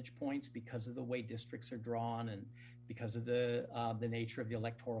percentage points because of the way districts are drawn and because of the nature of the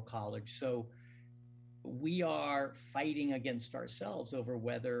Electoral College. So we are fighting against ourselves over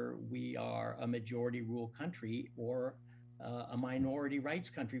whether we are a majority rule country or a minority rights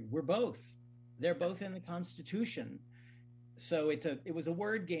country. We're both. They're both in the Constitution. So it was a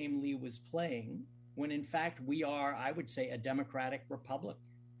word game Lee was playing when in fact we are, I would say, a democratic republic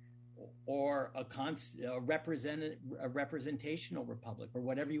or a representational republic or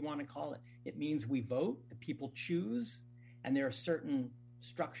whatever you want to call it. It means we vote, the people choose, and there are certain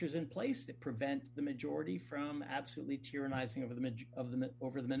structures in place that prevent the majority from absolutely tyrannizing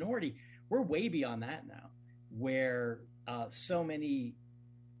over the minority. We're way beyond that now, where so many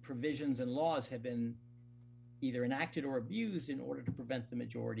provisions and laws have been either enacted or abused in order to prevent the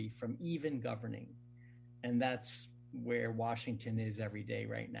majority from even governing. And that's where Washington is every day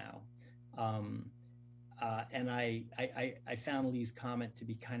right now. And I found Lee's comment to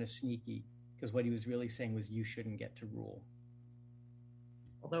be kind of sneaky, because what he was really saying was you shouldn't get to rule.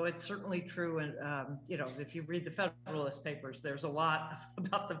 Although it's certainly true, and if you read the Federalist Papers, there's a lot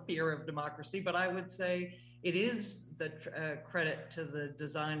about the fear of democracy. But I would say it is the credit to the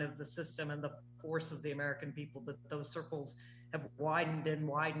design of the system and the force of the American people that those circles have widened and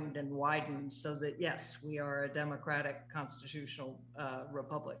widened and widened, so that yes, we are a democratic constitutional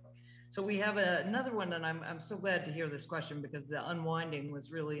republic. So we have another one, and I'm so glad to hear this question because The Unwinding was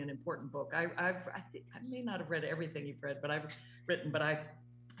really an important book. I may not have read everything you've read, but I've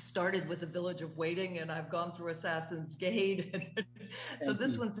started with The Village of Waiting, and I've gone through Assassin's Gate. So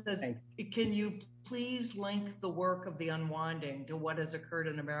this one says, can you please link the work of The Unwinding to what has occurred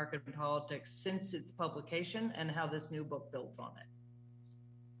in American politics since its publication and how this new book builds on it?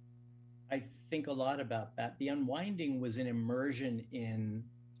 I think a lot about that. The Unwinding was an immersion in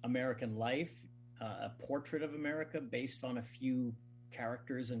American life, a portrait of America based on a few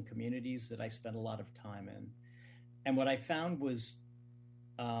characters and communities that I spent a lot of time in. And what I found was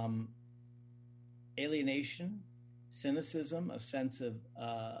alienation, cynicism, a sense of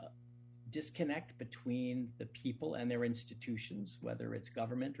disconnect between the people and their institutions, whether it's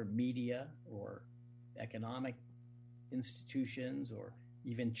government or media or economic institutions or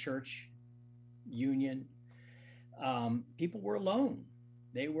even church union. People were alone.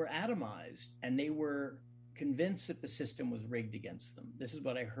 They were atomized, and they were convinced that the system was rigged against them. This is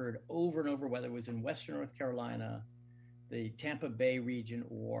what I heard over and over, whether it was in Western North Carolina, the Tampa Bay region,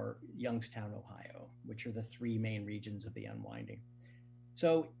 or Youngstown, Ohio, which are the 3 main regions of The Unwinding.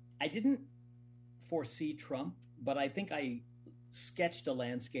 So I didn't foresee Trump, but I think I sketched a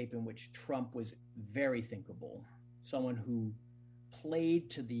landscape in which Trump was very thinkable, someone who played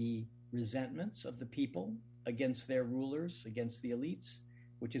to the resentments of the people against their rulers, against the elites,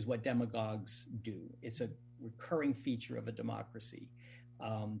 which is what demagogues do. It's a recurring feature of a democracy.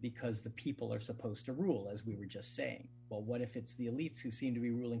 Because the people are supposed to rule, as we were just saying. Well, what if it's the elites who seem to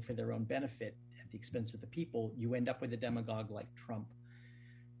be ruling for their own benefit at the expense of the people? You end up with a demagogue like Trump.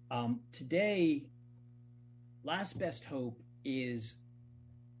 Today, Last Best Hope is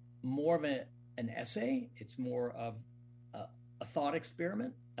more of an essay. It's more of a thought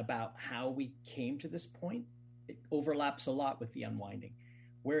experiment about how we came to this point. It overlaps a lot with The Unwinding.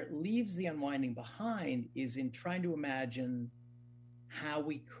 Where it leaves The Unwinding behind is in trying to imagine how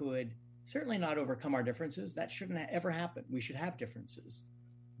we could certainly not overcome our differences. That shouldn't ever happen. We should have differences,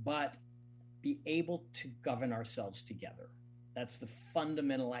 but be able to govern ourselves together. That's the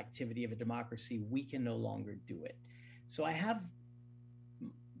fundamental activity of a democracy. We can no longer do it. So I have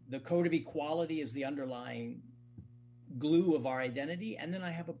the code of equality as the underlying glue of our identity. And then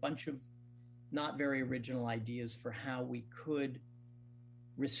I have a bunch of not very original ideas for how we could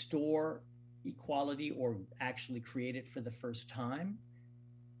restore equality or actually create it for the first time.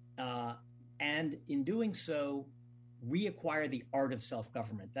 And in doing so, reacquire the art of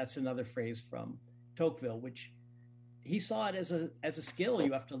self-government. That's another phrase from Tocqueville, which he saw it as a skill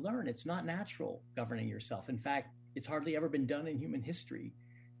you have to learn. It's not natural governing yourself. In fact, it's hardly ever been done in human history.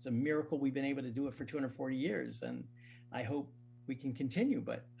 It's a miracle we've been able to do it for 240 years. And I hope we can continue.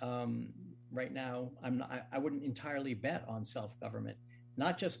 But right now, I wouldn't entirely bet on self-government,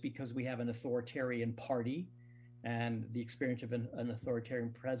 not just because we have an authoritarian party and the experience of an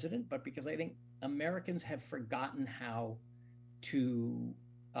authoritarian president, but because I think Americans have forgotten how to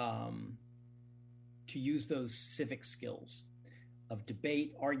use those civic skills of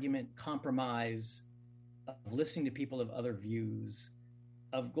debate, argument, compromise, of listening to people of other views,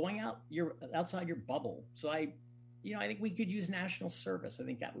 of going outside your bubble. So I think we could use national service. I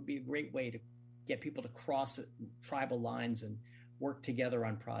think that would be a great way to get people to cross tribal lines and work together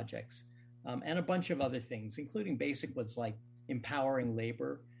on projects. And a bunch of other things, including basic ones like empowering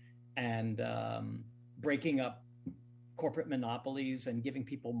labor and breaking up corporate monopolies and giving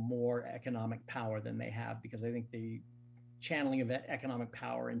people more economic power than they have, because I think the channeling of economic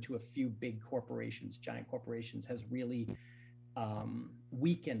power into a few big corporations, giant corporations, has really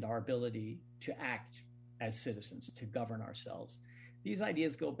weakened our ability to act as citizens, to govern ourselves. These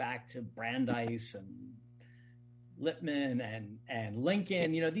ideas go back to Brandeis and Lippmann and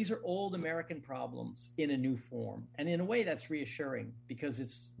Lincoln. These are old American problems in a new form. And in a way that's reassuring,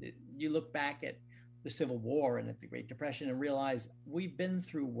 because you look back at the Civil War and at the Great Depression and realize we've been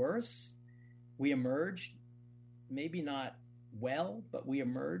through worse. We emerged, maybe not well, but we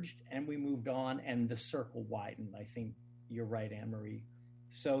emerged and we moved on, and the circle widened. I think you're right, Anne-Marie.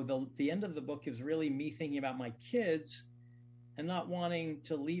 So the end of the book is really me thinking about my kids and not wanting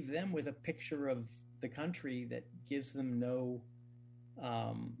to leave them with a picture of the country that gives them no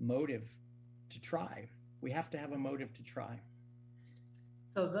motive to try. We have to have a motive to try.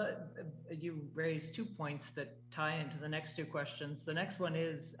 So you raised 2 points that tie into the next two questions. The next one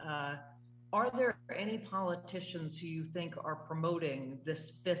is, are there any politicians who you think are promoting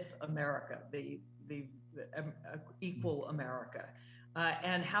this fifth America, the equal America?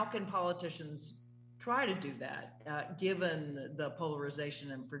 And how can politicians try to do that, given the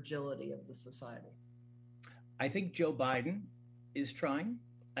polarization and fragility of the society? I think Joe Biden is trying.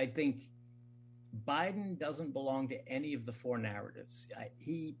 I think Biden doesn't belong to any of the four narratives.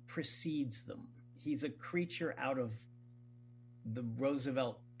 He precedes them. He's a creature out of the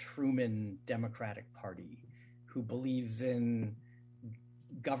Roosevelt-Truman Democratic Party who believes in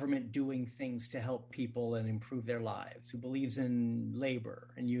government doing things to help people and improve their lives, who believes in labor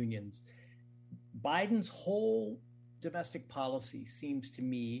and unions. Biden's whole domestic policy seems to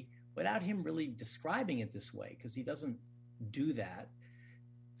me, without him really describing it this way, because he doesn't do that,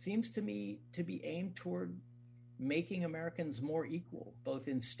 seems to me to be aimed toward making Americans more equal, both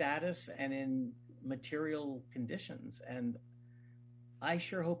in status and in material conditions. And I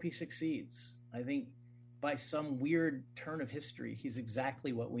sure hope he succeeds. I think by some weird turn of history, he's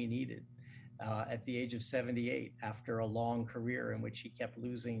exactly what we needed at the age of 78, after a long career in which he kept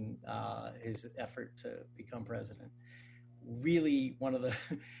losing his effort to become president. Really one of the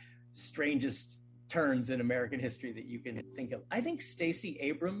strangest turns in American history that you can think of. I think Stacey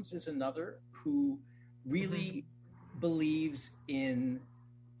Abrams is another who really believes in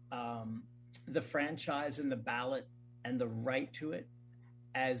the franchise and the ballot and the right to it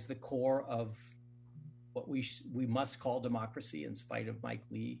as the core of what we must call democracy, in spite of Mike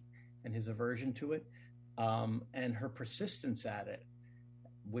Lee and his aversion to it, and her persistence at it,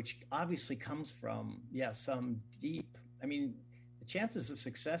 which obviously comes from, some deep, the chances of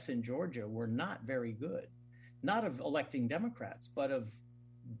success in Georgia were not very good, not of electing Democrats, but of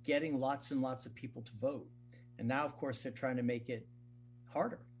getting lots and lots of people to vote. And now, of course, they're trying to make it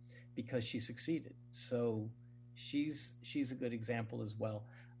harder because she succeeded. So she's a good example as well.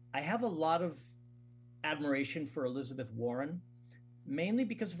 I have a lot of admiration for Elizabeth Warren, mainly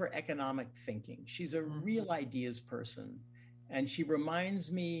because of her economic thinking. She's a real ideas person, and she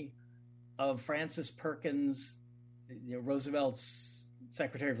reminds me of Frances Perkins, Roosevelt's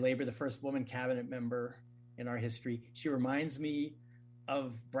Secretary of Labor, the first woman cabinet member in our history. She reminds me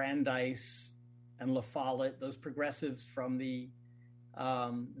of Brandeis and La Follette, those progressives from the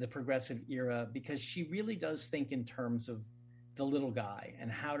progressive era, because she really does think in terms of the little guy and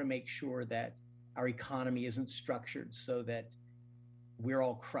how to make sure that our economy isn't structured so that we're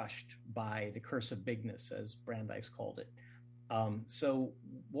all crushed by the curse of bigness, as Brandeis called it. So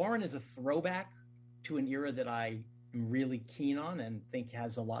Warren is a throwback to an era that I am really keen on and think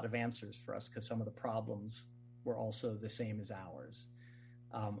has a lot of answers for us, because some of the problems were also the same as ours.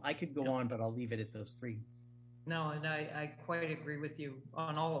 I could go on, but I'll leave it at those three. No, and I quite agree with you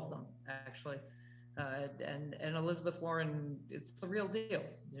on all of them, actually. And Elizabeth Warren, it's the real deal.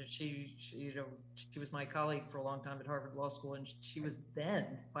 She was my colleague for a long time at Harvard Law School, and she was then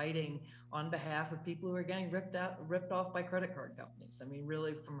fighting on behalf of people who were getting ripped off by credit card companies. I mean,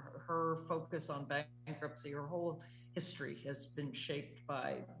 really, from her focus on bankruptcy, her whole history has been shaped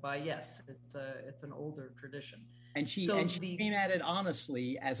by yes, it's an older tradition. And she came at it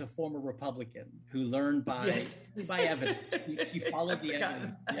honestly as a former Republican who learned by evidence. She followed the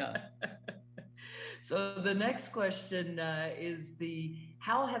evidence. Yeah. So the next question is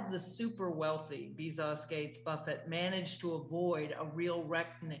how have the super wealthy, Bezos, Gates, Buffett, managed to avoid a real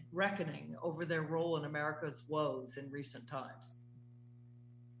reckoning over their role in America's woes in recent times?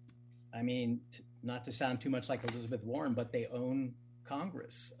 I mean, not to sound too much like Elizabeth Warren, but they own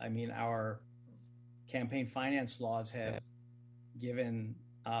Congress. I mean, our campaign finance laws have given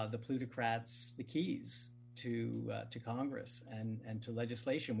the plutocrats the keys to Congress and to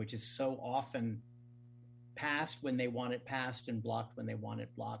legislation, which is so often passed when they want it passed and blocked when they want it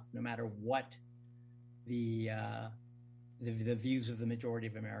blocked, no matter what the views of the majority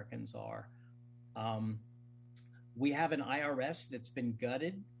of Americans are. We have an IRS that's been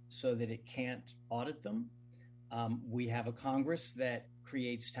gutted so that it can't audit them. We have a Congress that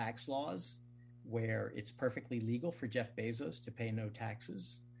creates tax laws where it's perfectly legal for Jeff Bezos to pay no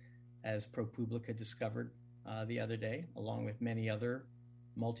taxes, as ProPublica discovered the other day, along with many other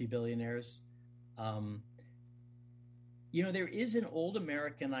multi-billionaires. There is an old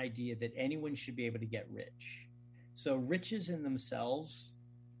American idea that anyone should be able to get rich. So riches in themselves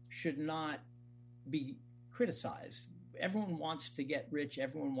should not be criticized. Everyone wants to get rich.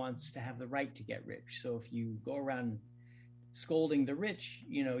 Everyone wants to have the right to get rich. So if you go around scolding the rich,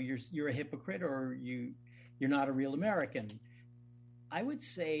 you're a hypocrite, or you're not a real American. I would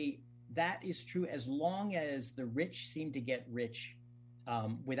say that is true as long as the rich seem to get rich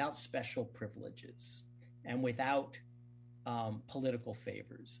without special privileges and without political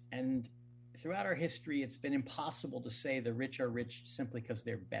favors. And throughout our history, it's been impossible to say the rich are rich simply because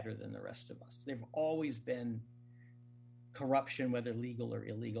they're better than the rest of us. There've always been corruption, whether legal or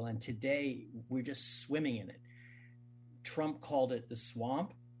illegal, and today we're just swimming in it. Trump called it the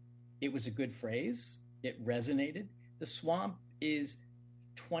swamp. It was a good phrase. It resonated. The swamp is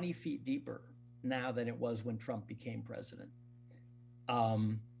 20 feet deeper now than it was when Trump became president.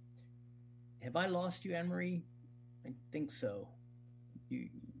 Have I lost you, Anne-Marie? I think so.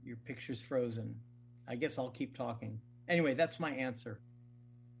 Your picture's frozen. I guess I'll keep talking. Anyway, that's my answer.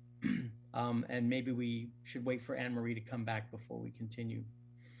 And maybe we should wait for Anne-Marie to come back before we continue.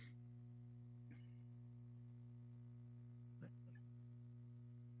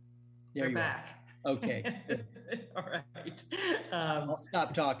 There you're back. Okay. All right. I'll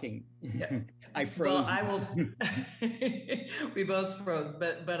stop talking. I froze. Well, I will. We both froze,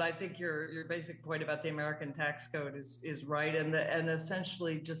 but I think your basic point about the American tax code is right, and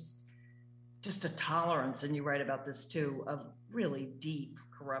essentially just a tolerance, and you write about this too, of really deep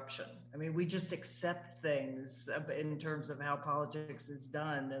corruption. I mean, we just accept things in terms of how politics is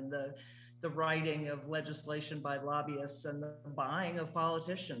done, and the writing of legislation by lobbyists and the buying of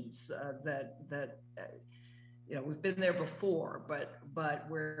politicians we've been there before, but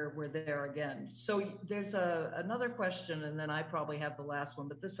we're there again. So there's another question, and then I probably have the last one,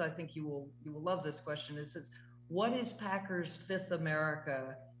 but this, I think you will love this question. It says, what is Packer's fifth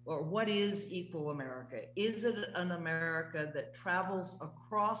America, or what is equal America? Is it an America that travels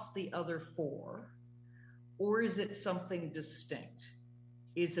across the other four, or is it something distinct?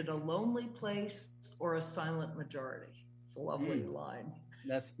 Is it a lonely place or a silent majority? It's a lovely line.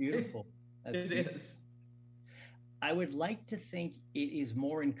 That's beautiful. It is. I would like to think it is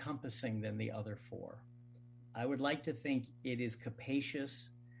more encompassing than the other four. I would like to think it is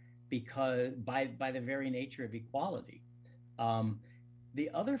capacious because by the very nature of equality. The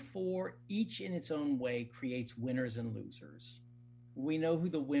other four, each in its own way, creates winners and losers. We know who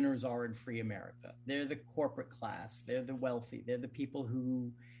the winners are in free America. They're the corporate class. They're the wealthy. They're the people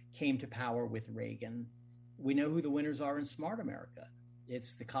who came to power with Reagan. We know who the winners are in smart America.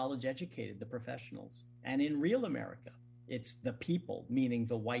 It's the college educated, the professionals. And in real America, it's the people, meaning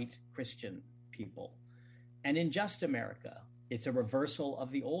the white Christian people. And in just America, it's a reversal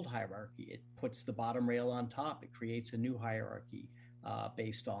of the old hierarchy. It puts the bottom rail on top. It creates a new hierarchy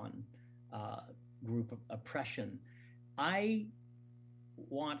based on group oppression. I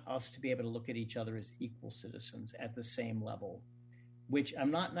want us to be able to look at each other as equal citizens at the same level, which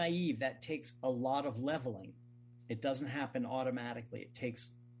I'm not naive. That takes a lot of leveling. It doesn't happen automatically.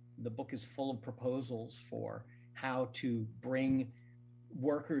 The book is full of proposals for how to bring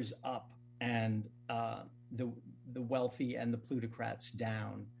workers up and the wealthy and the plutocrats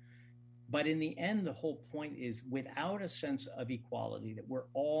down. But in the end, the whole point is, without a sense of equality, that we're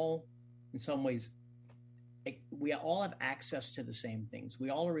all, in some ways, we all have access to the same things. We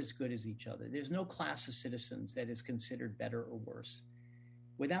all are as good as each other. There's no class of citizens that is considered better or worse.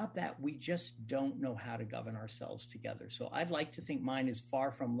 Without that, we just don't know how to govern ourselves together. So I'd like to think mine is far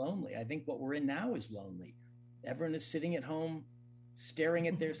from lonely. I think what we're in now is lonely. Everyone is sitting at home, staring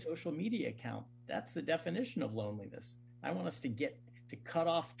at their social media account. That's the definition of loneliness. I want us to cut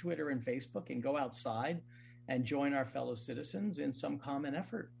off Twitter and Facebook and go outside and join our fellow citizens in some common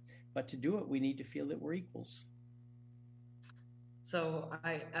effort. But to do it, we need to feel that we're equals. So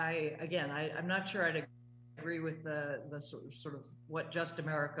I'm not sure I'd agree with the sort of what Just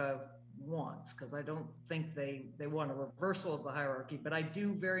America wants, because I don't think they want a reversal of the hierarchy. But I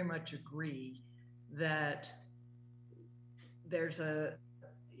do very much agree that there's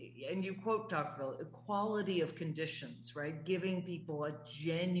and you quote Tocqueville, equality of conditions, right? Giving people a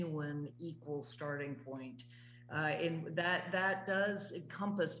genuine equal starting point. And that does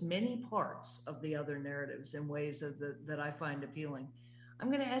encompass many parts of the other narratives in ways that I find appealing. I'm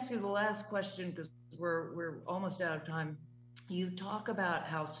going to ask you the last question because we're almost out of time. You talk about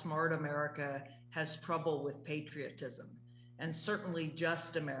how smart America has trouble with patriotism, and certainly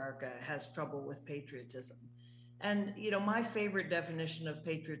Just America has trouble with patriotism. And, my favorite definition of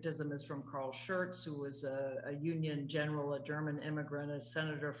patriotism is from Carl Schurz, who was a Union general, a German immigrant, a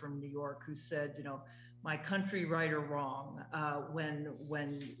senator from New York, who said, my country, right or wrong,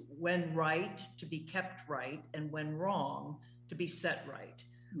 when right, to be kept right, and when wrong, to be set right.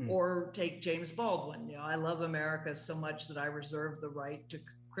 Or take James Baldwin, I love America so much that I reserve the right to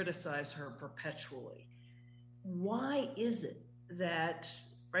criticize her perpetually. Why is it that,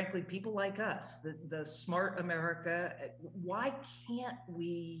 frankly, people like us, the smart America, why can't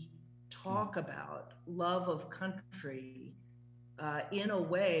we talk about love of country in a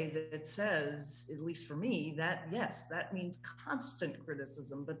way that says, at least for me, that yes, that means constant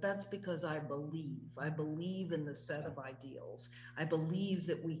criticism, but that's because I believe in the set of ideals. I believe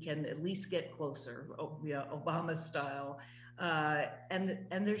that we can at least get closer, Obama style, and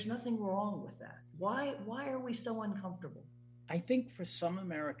there's nothing wrong with that. Why are we so uncomfortable? I think for some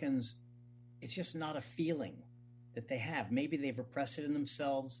Americans, it's just not a feeling that they have. Maybe they've repressed it in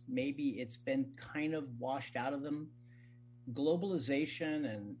themselves. Maybe it's been kind of washed out of them.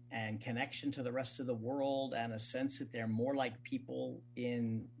 Globalization and connection to the rest of the world, and a sense that they're more like people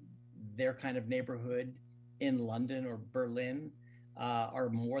in their kind of neighborhood in London or Berlin, are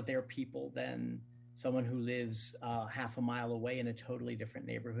more their people than someone who lives half a mile away in a totally different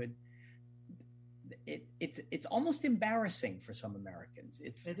neighborhood. It's almost embarrassing for some Americans.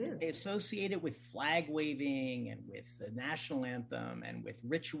 It is associated with flag waving and with the national anthem and with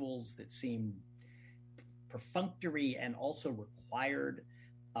rituals that seem perfunctory and also required.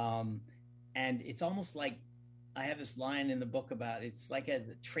 And it's almost like, I have this line in the book about, it's like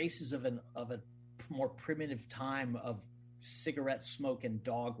traces of a more primitive time of cigarette smoke and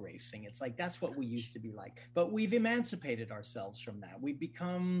dog racing. It's like, that's what we used to be like. But we've emancipated ourselves from that. We've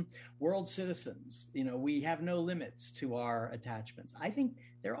become world citizens. We have no limits to our attachments. I think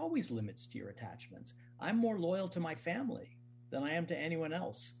there are always limits to your attachments. I'm more loyal to my family than I am to anyone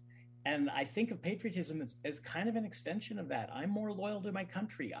else. And I think of patriotism as kind of an extension of that. I'm more loyal to my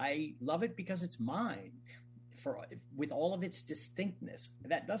country. I love it because it's mine, with all of its distinctness.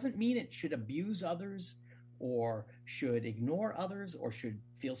 That doesn't mean it should abuse others or should ignore others or should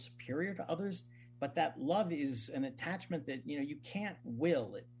feel superior to others. But that love is an attachment that, you can't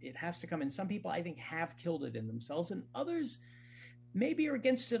will. It has to come. And some people, I think, have killed it in themselves, and others maybe are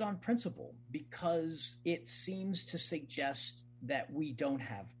against it on principle because it seems to suggest that we don't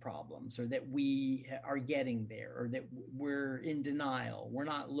have problems, or that we are getting there, or that we're in denial. We're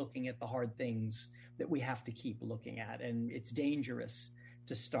not looking at the hard things that we have to keep looking at. And it's dangerous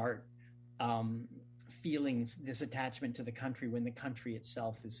to start feelings, this attachment to the country when the country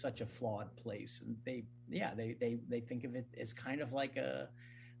itself is such a flawed place. And they think of it as kind of like a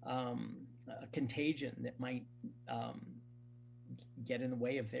contagion that might get in the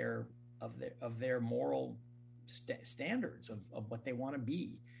way of their moral standards of what they want to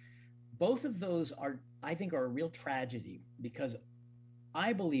be. Both of those I think are a real tragedy, because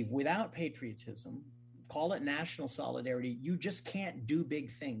I believe without patriotism, call it national solidarity, you just can't do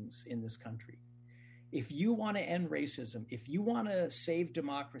big things in this country. If you want to end racism, if you want to save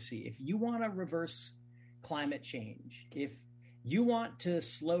democracy, if you want to reverse climate change, if you want to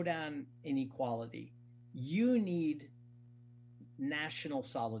slow down inequality, you need national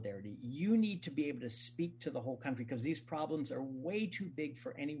solidarity. You need to be able to speak to the whole country, because these problems are way too big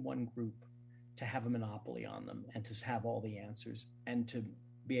for any one group to have a monopoly on them and to have all the answers and to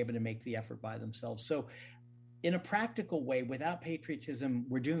be able to make the effort by themselves. So in a practical way, without patriotism,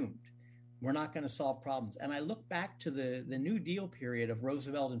 we're doomed. We're not going to solve problems. And I look back to the New Deal period of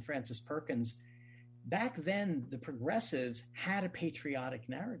Roosevelt and Francis Perkins. Back then, the progressives had a patriotic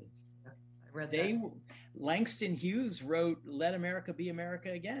narrative. I read that. Langston Hughes wrote, "Let America Be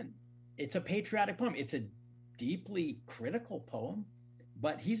America Again." It's a patriotic poem. It's a deeply critical poem,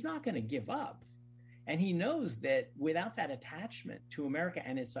 but he's not going to give up. And he knows that without that attachment to America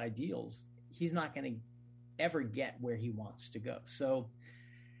and its ideals, he's not going to ever get where he wants to go. So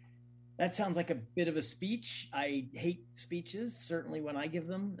that sounds like a bit of a speech. I hate speeches, certainly when I give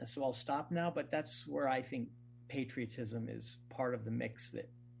them, so I'll stop now. But that's where I think patriotism is part of the mix that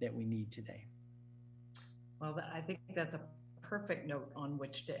we need today. Well, I think that's a perfect note on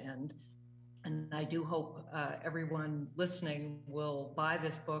which to end. And I do hope everyone listening will buy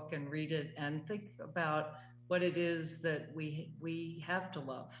this book and read it and think about what it is that we have to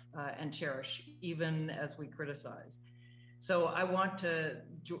love and cherish, even as we criticize. So I want to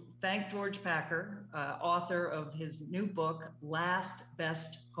thank George Packer, author of his new book, Last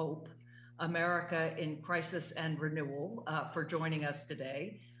Best Hope, America in Crisis and Renewal, for joining us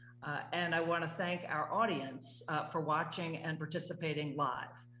today. And I want to thank our audience for watching and participating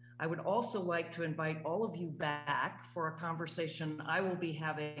live. I would also like to invite all of you back for a conversation I will be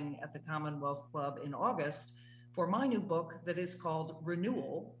having at the Commonwealth Club in August for my new book that is called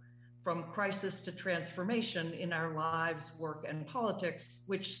Renewal: From Crisis to Transformation in Our Lives, Work, and Politics,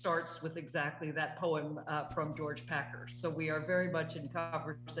 which starts with exactly that poem from George Packer. So we are very much in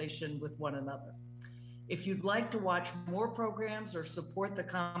conversation with one another. If you'd like to watch more programs or support the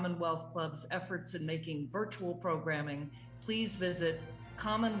Commonwealth Club's efforts in making virtual programming, please visit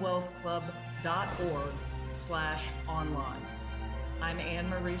commonwealthclub.org/online. I'm Anne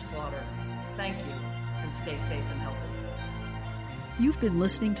Marie Slaughter. Thank you, and stay safe and healthy. You've been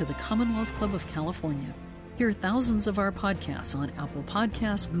listening to the Commonwealth Club of California. Hear thousands of our podcasts on Apple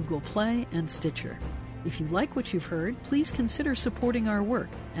Podcasts, Google Play, and Stitcher. If you like what you've heard, please consider supporting our work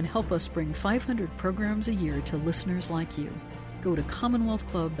and help us bring 500 programs a year to listeners like you. Go to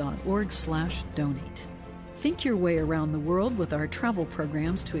commonwealthclub.org/donate. Think your way around the world with our travel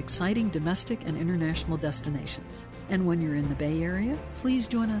programs to exciting domestic and international destinations. And when you're in the Bay Area, please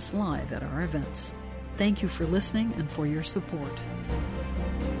join us live at our events. Thank you for listening and for your support.